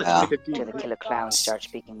gangster That's to, like the, 2015, to the right? killer clowns start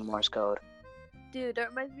speaking Morse code. Dude, that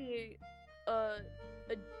reminds me,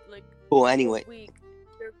 like. Well, a anyway. Week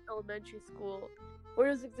during elementary school, where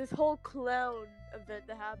there's like this whole clown event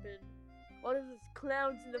that happened. Well, there's this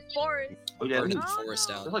clowns in the forest. Oh yeah, Burning the Oh, forest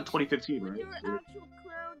no. down. that's like 2015, When right? there were actual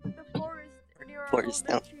clowns in the forest near our Forest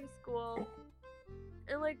down. elementary school,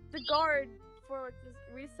 and like the guard for like this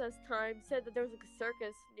recess time said that there was like a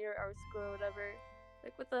circus near our school or whatever.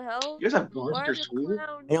 Like, what the hell? You guys have guards Why at are your there school?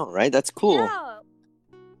 clowns? I know, right? That's cool. Yeah.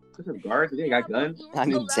 You guys have guards? They got but guns? we were I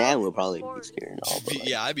mean, allowed Sam in will the probably be forest. scared and all, but like,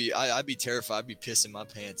 Yeah, I'd be terrified. I'd be pissing my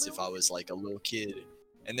pants if I was like a little kid.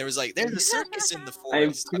 And there was like, there's a circus in the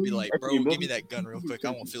forest. I'd be like, bro, give me that gun real quick. I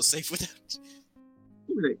won't feel safe without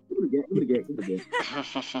it. Give it again.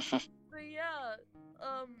 But yeah,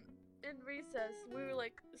 in recess, we were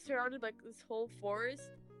like surrounded like this whole forest.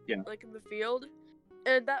 Yeah. Like in the field,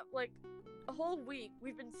 and that like a whole week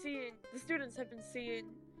we've been seeing the students have been seeing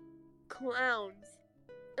clowns,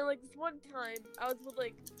 and like this one time I was with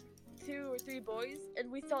like 2 or 3 boys,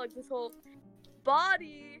 and we saw like this whole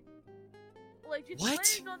body, like just What?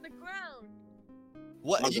 laying on the ground.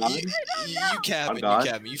 What? Oh, You God. cabin, Oh, God.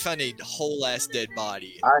 you cabin. You found a whole ass dead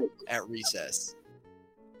body Alright. at recess.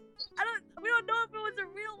 We don't know if it was a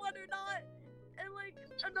real one or not. And like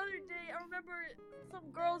another day, I remember some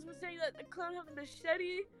girls were saying that the clown had a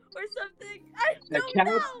machete or something. I don't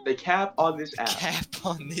know. The cap on this app. Cap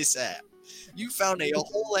on this app. You found a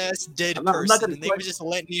whole ass dead I'm not person, gonna and they were question- just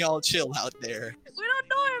letting y'all chill out there. We don't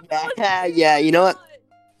know if it was yeah, you know what? real or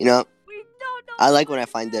not. You know, We don't know. I if like it when I was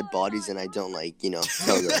find dead real or bodies not. and I don't like, tell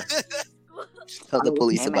the Oh,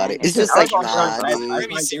 police hey, about man, it. It's it's just a- like, I- nah, I- dude.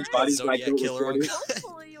 Maybe serious bodies like Zodiac don't killer on report call.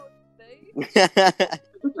 Hopefully you would say.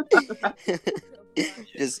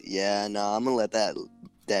 Just nah, I'm gonna let that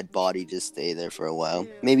dead body just stay there for a while.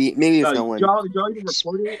 Yeah. Maybe if No, no one. did y'all even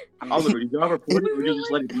report it? Oliver, did y'all report it We or were did you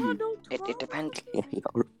just let like, it be? "Oh, don't It talk depends. about it."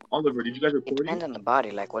 Oliver, did you guys It report depends it? on the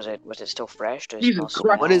body. Like, was it still fresh? Does it Jesus smell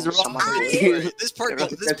Christ. What is wrong someone with did? you? Alright, this part's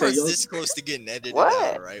Okay, yo. this close to getting edited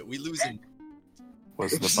What? out, right? We losing.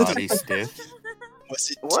 Was the body stiff? Was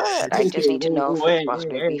it What? I just need to know if Wait, it's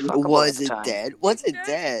possibly hey, hey. fuckable Was at it the time. dead? Was it Dirty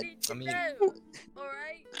dead? beats I it mean- down,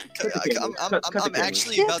 alright? Cut the camera. I'm Cut the camera.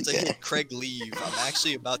 actually Yeah, about to yeah. hit Craig leave. I'm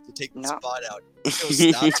actually about to take the No. spot out. So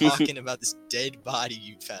stop talking about this dead body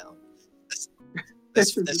you found.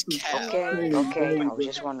 That's cap. Okay. I was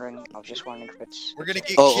just wondering if it's. We're gonna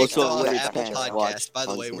get Oh, kicked also, off when it's Apple banned, Podcast. watch, By the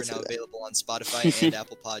I was way, gonna we're say now that. available on Spotify and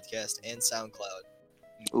Apple Podcast and SoundCloud.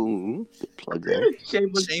 Ooh, good plug there.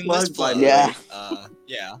 Shameless Shameless plug, plug. by the Yeah. way.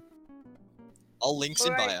 Yeah. All links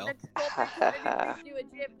in Alright, bio. next topic. Everybody do a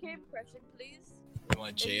JFK impression, please. You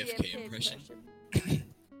want A JFK impression?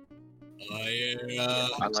 I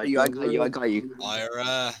Ira, like I got you.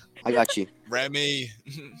 Ira, I got you. Remy.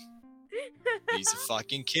 He's a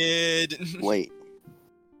fucking kid. Wait.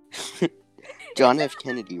 John F.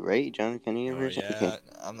 Kennedy, right? John F. Kennedy Oh, impression? yeah. Okay.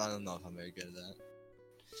 I don't know if I'm very good at that.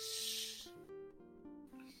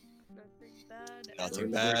 Nothing bad.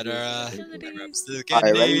 Nothing bad, Ira. Kennedy. Reps to the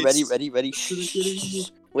Alright, Kennedys. ready.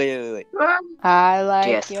 Shh. Wait. I like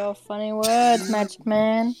Yes. your funny words, Magic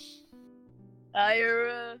Man.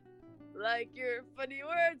 I like your funny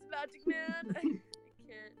words, Magic Man. I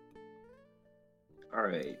can't. All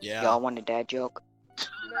right. Yeah. Y'all want a dad joke?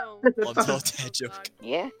 No. Well, no dad Oh, joke. God.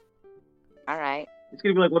 Yeah. All right. It's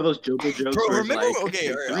gonna be like one of those Joker jokes. Bro, where it's remember? like,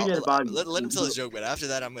 Okay, all right. three dead bodies. Let him tell his joke, but after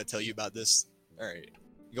that, I'm gonna tell you about this. All right,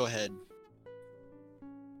 go ahead.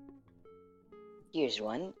 Here's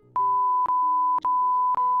one.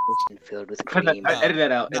 Filled with Cut cream. that, edit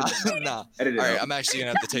that out. Nah, Edit that out. nah. Edit it All right, out. I'm actually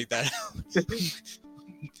gonna have to take that out.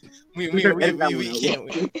 we Edit that one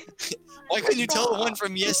can't. Why couldn't you tell one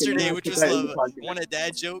from yesterday, which was Put that in the podcast. one a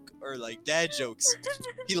dad joke or like dad jokes?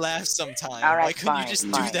 He laughs sometime. All right, Why couldn't fine, you just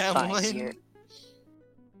fine, do that fine. one? You're-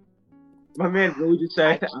 My man really just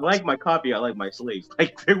said, I like my copy, I like my slaves.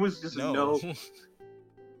 Like, there was just no.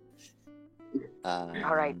 All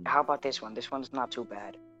right. How about this one? This one's not too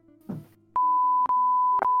bad.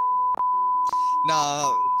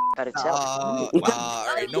 Nah. That itself.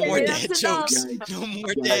 All right, no more Okay, dad that's jokes. enough. No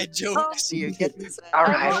more dad jokes. You're getting sad. All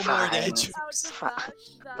I right, want No more fine. dad to point out jokes. the fact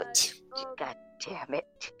that, But God damn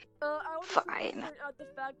it. I want to Fine. point out the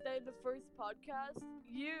fact that in the first podcast,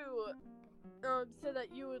 you said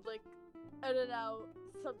that you would like edit out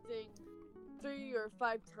something 3 or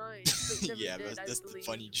 5 times. But you Yeah, never did, I that's the believe.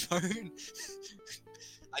 funny part.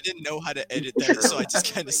 I didn't know how to edit that, so I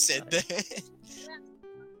just kind of said that.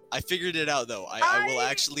 I figured it out though. I will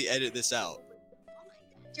actually edit this out.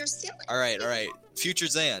 You're silly. All right. Future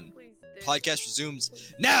Zan. Please do. Podcast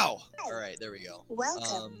resumes now. All right, there we go.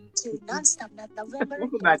 Welcome to Nonstop Nut November.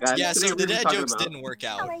 Welcome back, guys. Yeah, Today so we're the gonna dad be talking jokes about- didn't work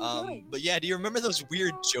How out. are you doing? But yeah, do you remember those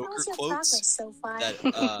weird Joker How's your quotes progress so far? that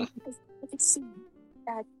I can see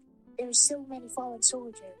that there's so many fallen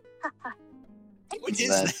soldiers. what is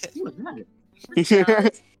Bad. that? Who was that?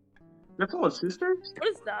 What That's someone's sister?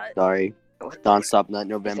 is that? Sorry. What? Nonstop Nut Is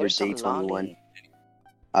November there Day some 21. lolly?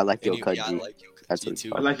 I like your Yeah, I country. like you That's what too.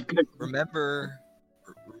 it's I like it. Remember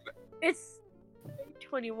It's day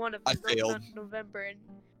 21 of I the failed. month of November, and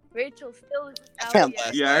Rachel still isn't out Damn.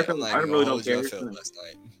 yet. Yeah, I I'm felt- not I gonna really don't hold you, I care. failed last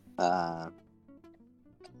night.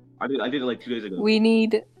 I did it like 2 days ago. We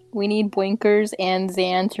need Blinkers and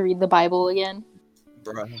Zan to read the Bible again.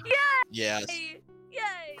 Bruh. Yes. Yay! Yay!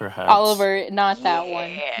 Perhaps. Oliver, not that one,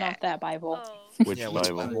 Yeah. not that Bible. Oh, Which Yeah, which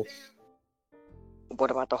Bible? Bible? What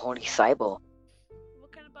about the Holy Bible?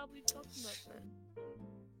 what kind of Bible are you talking about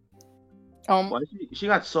then? Why she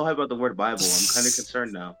got so hyped about the word Bible. I'm kind of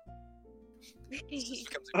concerned now. This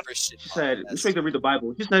becomes a Christian She said, podcast. "Let's make her read the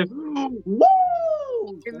Bible." She said, "Woo!"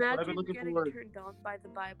 That's what I've Imagine been looking getting for. turned on by the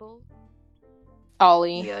Bible.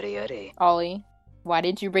 Ollie, Yada yada. Ollie, why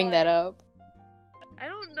did you bring that up? I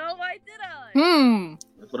don't know. Why did I? Hmm.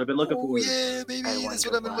 That's what I've been looking Oh for. yeah, baby, I that's wonder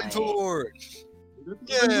what I've been waiting why. for.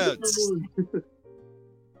 Yeah.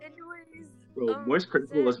 Anyways, Bro, Moist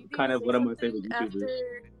Critical is Zan, you kind of say one of my favorite something YouTubers.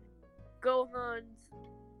 after Gohan's,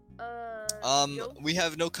 joke? We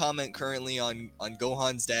have no comment currently on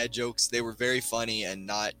Gohan's dad jokes. They were very funny and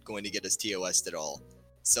not going to get us TOS'd at all.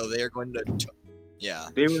 So they are going to, yeah.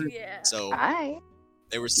 They were. Yeah. So Alright.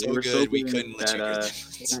 they were They so were good, so we good couldn't let you that,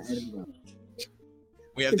 get them.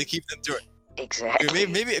 We have to keep them to it. Exactly.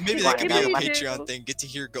 Dude, maybe that Why could be not? a Me Patreon too. thing. Get to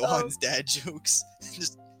hear Gohan's dad jokes.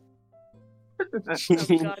 Just Oh,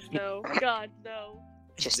 God no. God no.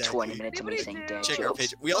 Just Exactly. 20 minutes of me saying dad check our jokes.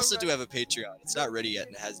 page. We also do have a Patreon. It's not ready yet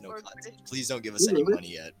and it has no Or content. British. Please don't give us any Really?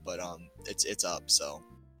 money yet, but it's up. So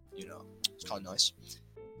it's kind of nice.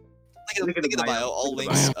 Look at the bio. All Look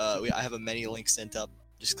at the links. I have a many links sent up.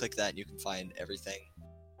 Just click that and you can find everything.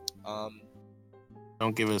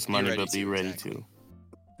 Don't give us Be money, ready but be to, ready exactly. to.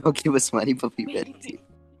 Don't give us money, but be ready to.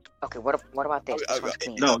 Okay, what about this? This one's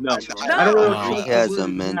clean. No, no. This one's I don't know. No. He has a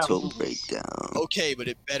mental breakdown. Okay, but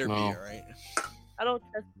it better be No. alright. I don't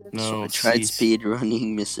trust this. No, I tried cease. speed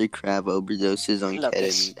running Mr. Crab overdoses on Look,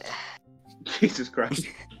 it's, ketamine. Jesus Christ.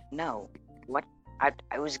 no. What?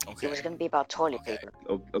 It was Okay. gonna be about toilet Okay. paper.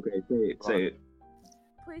 Oh, okay, say it. Say it.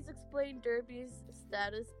 Please explain Derby's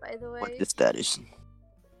status, by the way. What the status?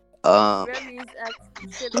 Remy's ex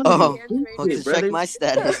considered Oh, the answer Okay, to- check my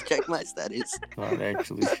status. Check my status. Not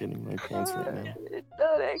actually shitting my pants right now.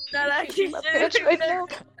 Not actually my serious pants right now.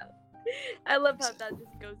 I love how that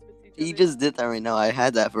just goes with each other. He just did that right now. I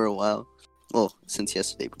had that for a while. Well, since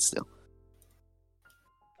yesterday, but still.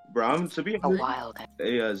 Bro, to be A honest, while then.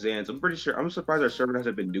 hey, Zans, I'm surprised our server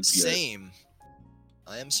hasn't been nuked yet. Same.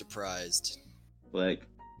 I am surprised. Like,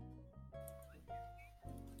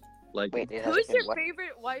 Wait, it Who's hasn't been your what?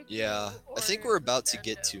 favorite wife? Yeah, I think we're about to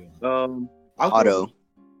get to. I'll go- Auto.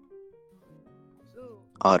 Ooh.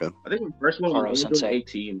 Auto. I think the first one Oro was Sensei.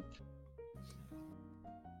 18.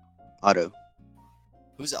 Auto.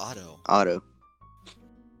 Who's Otto? Otto.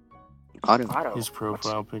 Otto. His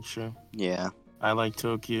profile picture. Yeah. I like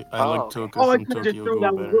Tokyo. I Oh, like okay. Tokyo Oh, I from touched it Tokyo through. Ghoul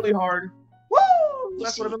That was better. really hard. Woo! You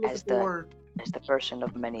That's what see, I've been as looking for. the person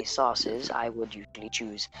of many sauces, I would usually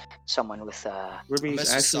choose someone with Ruby's Mess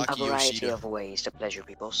with actually a Saki variety Yoshida. of ways to pleasure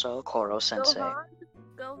people. So Koro Sensei.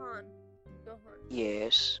 Gohan.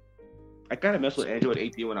 Yes. I kind of messed with Android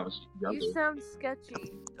 18 when I was younger. You sound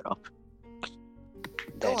sketchy.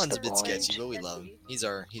 That's Gohan's the a bit point. sketchy, but we love him. He's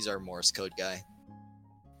our Morse code guy.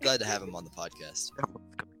 Glad to have him on the podcast.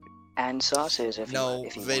 And sauces, if No,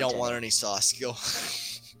 you they don't want any. any sauce. Go.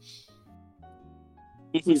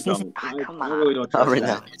 Please don't. Ah, I come really on. don't trust Right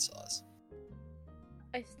that. now. Sauce.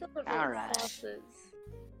 I still don't know Alright. what sauce is.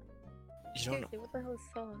 You don't know. Seriously, what the hell is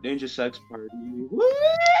sauce? Ninja sex party. Woo!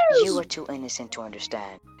 You are too innocent to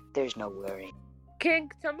understand. There's no worry.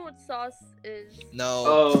 King, tell me what sauce is.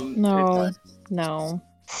 No. No, it's- no.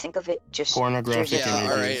 Think of it just Pornographic here's the Yeah. thing.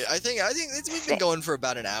 All images. right. I think we've been going for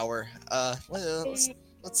about an hour.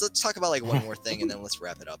 Let's talk about like one more thing and then let's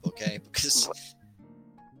wrap it up, okay? Because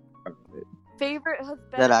Favorite husband.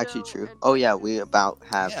 That actually true. Oh yeah, we about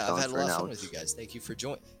have yeah, I've gone had a for lot an of fun hour. with you guys. Thank you for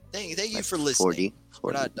joining. Thank you Like for listening. 40.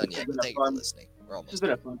 We're not done yet, It's but been thank a you for fun- listening. We're This has almost been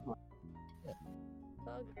a done. fun time.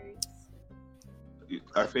 Oh, great.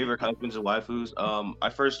 Our favorite husbands and waifus. I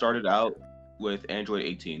first started out with Android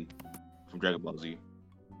 18 from Dragon Ball Z.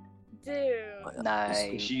 Dude.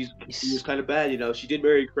 Nice. She was kind of bad, you know. She did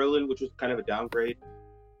marry Krillin, which was kind of a downgrade.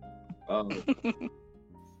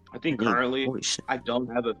 I think currently Holy shit. I don't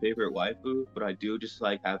have a favorite waifu, but I do just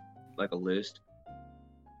like have like a list.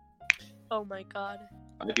 Oh my god.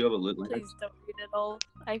 I do have a list. Like, Please don't read it all.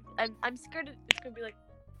 I'm scared it's gonna be like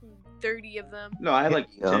 30 of them. no, I had like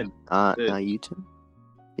Yeah. 10. You too?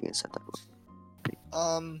 You can set that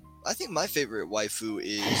one. I think my favorite waifu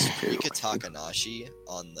is Favorite Rika waifu. Takanashi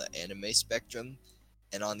on the anime spectrum,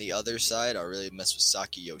 and on the other side, I really mess with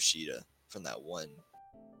Saki Yoshida from that one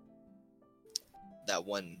That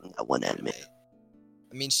one anime.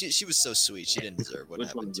 I mean, she was so sweet. She didn't deserve what Which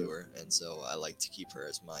happened one to is it? her, and so I like to keep her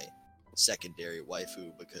as my secondary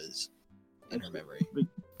waifu because in her memory.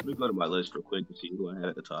 Let me go to my list real quick to see who I had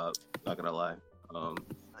at the top. Not gonna lie.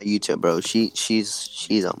 You too, bro.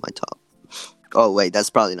 She's on my top. Oh wait, that's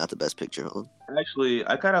probably not the best picture. Hold on. Actually,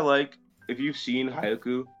 I kind of like if you've seen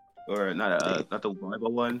Hayaku, or not the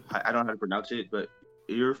volleyball one. I don't know how to pronounce it, but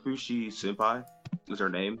Irifushi Senpai is her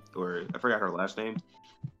name, or I forgot her last name.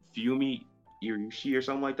 Fumi Irishi or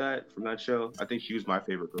something like that from that show. I think she was my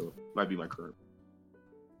favorite girl. Might be my current.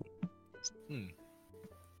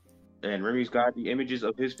 And Remy's got the images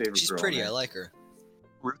of his favorite She's girl. pretty. on I there. like her.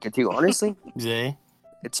 Ruka too. Honestly, Zay.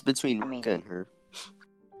 it's between I mean- Ruka and her.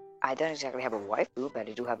 I don't exactly have a waifu, but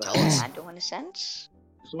I do have a Tell us. commando in a sense.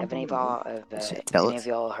 This one Have any of from- y'all, Tell any us. of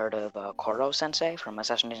y'all heard of Koro Sensei from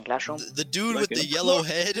Assassination Classroom? The dude Like with the it. yellow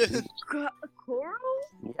head. Coral?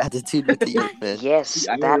 Attitude with the young man. Yes,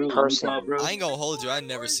 I that really person. like that, bro. I ain't gonna hold you. I've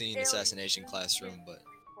never seen Assassination Classroom, but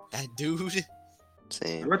that dude. I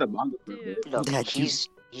Same. read the manga. for Dude. it. Look, That dude.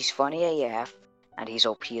 he's funny AF, and he's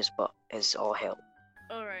OP as all hell.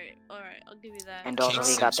 Alright, I'll give you that. And also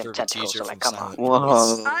King he got sings them for the tentacles, teacher so like, from come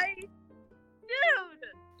on. Silent Whoa.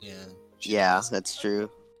 Dude! Yeah. Yeah, that's true.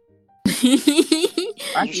 You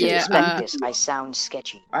should Yeah, respect this. I sound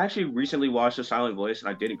sketchy. I actually recently watched The Silent Voice and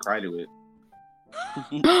I didn't cry to it.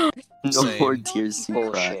 No Same. more tears to cry.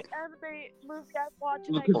 Bullshit. Anime movie I watched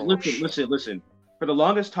and I Listen. For the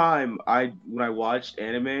longest time, when I watched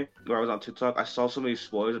anime or I was on TikTok, I saw so many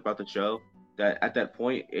spoilers about the show that at that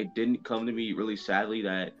point it didn't come to me really sadly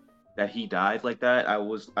that he died like that.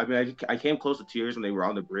 I came close to tears when they were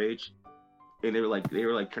on the bridge, and they were like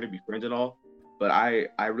trying to be friends and all. But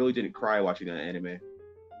I really didn't cry watching that anime,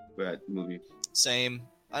 for that movie. Same.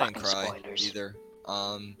 I didn't Fucking cry spoilers. either.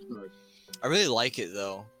 I really like it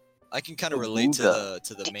though. I can kind of relate to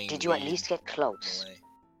the main. Did you at lead least get in a close? way.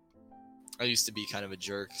 I used to be kind of a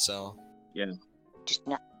jerk, so Just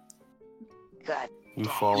not. God. You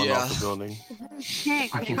falling Yeah. off the building.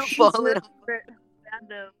 Are you falling off?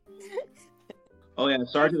 Oh yeah,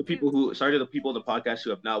 sorry to the people in the podcast who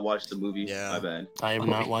have not watched the movie. Yeah. My bad. I have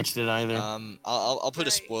not watched it either. I'll put a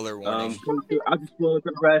Right. spoiler warning. I'll just spoil it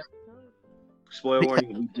for the rest. Spoiler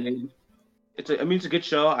warning. We did. It's a good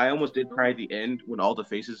show. I almost did cry at the end when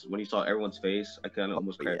you saw everyone's face. I kind of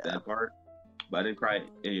almost cried at yeah. that part, but I didn't cry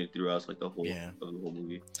throughout like the whole Yeah. of the whole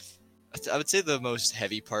movie. I would say the most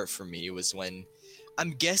heavy part for me was when,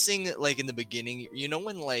 I'm guessing like in the beginning, you know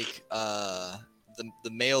when like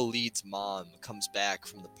the male lead's mom comes back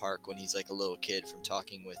from the park when he's like a little kid from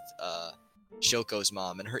talking with Shoko's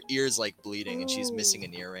mom, and her ear's like bleeding and she's missing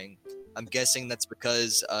an earring. I'm guessing that's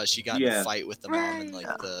because she got in a Yeah. fight with the mom and Right.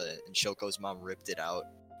 and Shoko's mom ripped it out.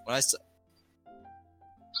 When I saw,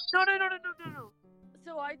 No.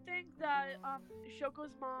 So I think that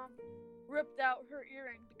Shoko's mom ripped out her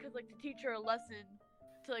earring because like to teach her a lesson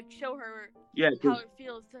to like show her Yeah, how 'cause it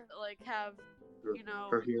feels to like have her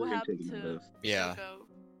what hearing happened taken out to of. Yeah. Shoko,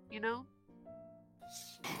 you know?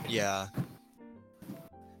 yeah,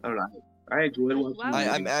 I don't know. I enjoyed watching Why the would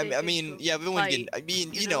I you movie. take I mean, into yeah, everyone fight, can. I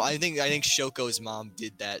mean, you you know, know? I think Shoko's mom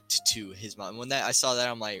did that to his mom. When I saw that,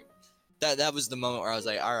 I'm like, that was the moment where I was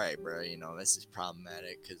like, all right, bro, you know, this is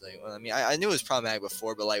problematic. Because like, well, I mean, I knew it was problematic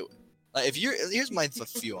before, but like if here's my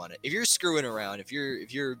view on it. If you're screwing around, if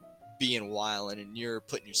you're being wild and you're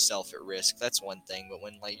putting yourself at risk, that's one thing. But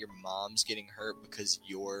when like your mom's getting hurt because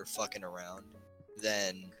you're fucking around,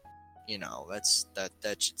 then you know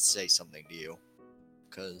that should say something to you,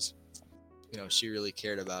 because you know she really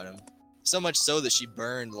cared about him, so much so that she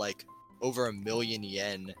burned like over 1,000,000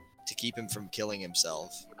 yen to keep him from killing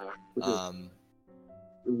himself.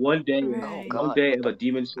 One day, Right. Oh, one God, day what of the- a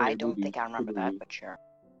Demon Slayer I don't movie. think I remember that, but sure.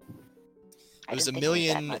 I It was didn't think it was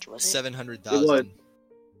that 1,700,000. much, was it? It was.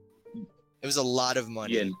 It was a lot of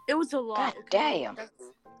money. Yen. It was a lot. God damn.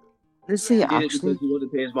 Honestly, Yeah. He did it actually, because he wanted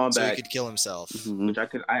to pay his mom So he back, could kill himself. mhm. which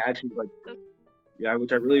I actually like. Yeah,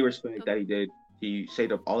 which I really respect that he did. He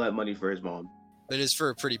saved up all that money for his mom. But it's for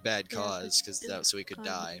a pretty bad Yeah, cause, because it's so he could kind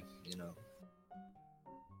of- die. You know.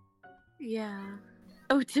 Yeah.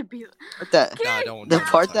 Oh, to be. But that No, don't. the don't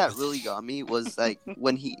part talk that about really got me was like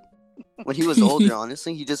when he was older.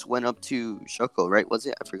 Honestly, he just went up to Shoko, right? Was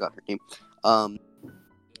it? I forgot her name.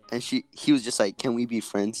 And he was just like, "Can we be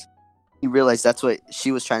friends?" He realized that's what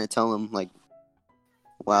she was trying to tell him. Like,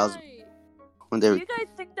 while Right. when Do they were you guys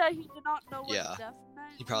think that he did not know what Yeah. death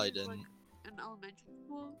meant? He probably when was, didn't. Like, in elementary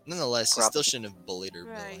school. Nonetheless, he Grub. still shouldn't have bullied her,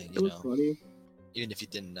 Right. Billy, It you was know, funny. even if you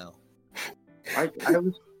didn't know.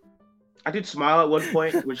 I did smile at one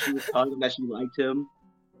point when she was telling him that she liked him.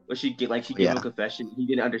 When she gave him Yeah. a confession, he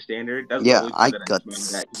didn't understand her. That's the yeah, only I part that got smiled at.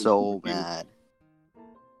 'cause it was so super cute. mad.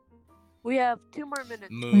 We have 2 more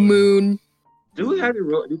minutes. Moon. Do we have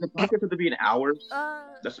does the podcast have to be an hour? Uh,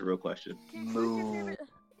 That's the real question. Kink, who's your favorite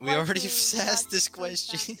We already waifu asked this /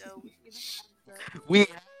 question. Sanjo? We can answer. We,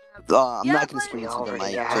 I'm Yeah, not gonna but- scream We into the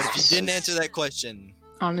already mic. have. But if you just didn't because- answer that question,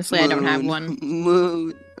 Honestly, I don't have Moon, one.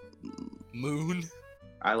 Moon, Moon.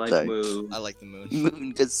 I like Sorry. Moo. I like the moon. Moon,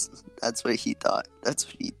 because that's what he thought. That's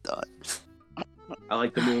what he thought. I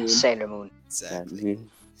like the moon. Sailor Moon. Exactly.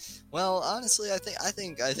 Well, honestly, I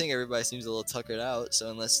think everybody seems a little tuckered out.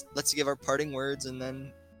 So let's give our parting words and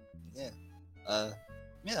then, yeah.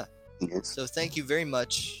 Yes. So thank you very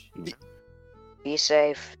much. Be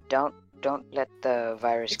safe. Don't let the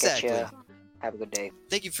virus Exactly. get you. Have a good day.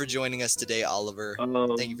 Thank you for joining us today, Oliver.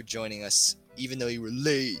 Thank you for joining us, even though you were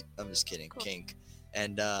late. I'm just kidding, Cool. Kink.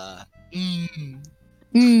 And I'm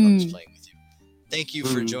just playing with you. Thank you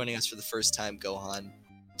for Mm. joining us for the first time, Gohan.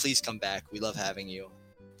 Please come back. We love having you.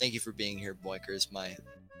 Thank you for being here, Boinkers. My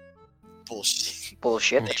Bullshit,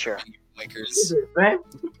 but sure. Boinkers.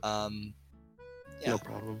 Yeah. No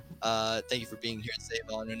problem. Thank you for being here,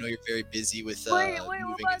 Savon. I know you're very busy with Wait, moving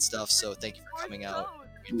what? and stuff, so thank you for coming out.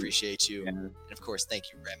 We appreciate you. Yeah. And of course,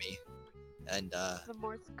 thank you, Remy. And The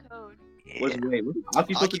Morse code. Was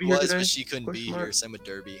Aki supposed to Aki be here was, today? but she couldn't be Question here. mark? Same with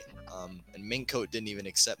Derby. And Minkcoat didn't even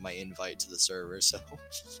accept my invite to the server, so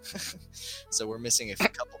so we're missing a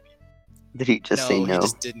couple people. Did he just say He no?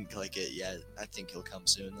 just didn't click it yet. I think he'll come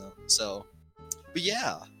soon though. So, but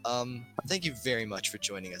yeah, thank you very much for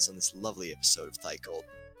joining us on this lovely episode of Thigh Cult,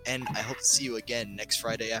 and I hope to see you again next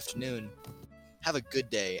Friday afternoon. Have a good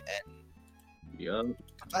day and Yeah.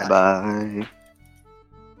 goodbye. Bye.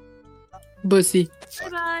 Bussy.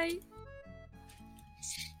 Fuck. Bye.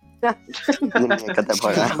 I'm gonna cut that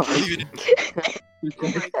part out. Leave it in. Oh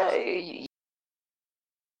my God. Hey,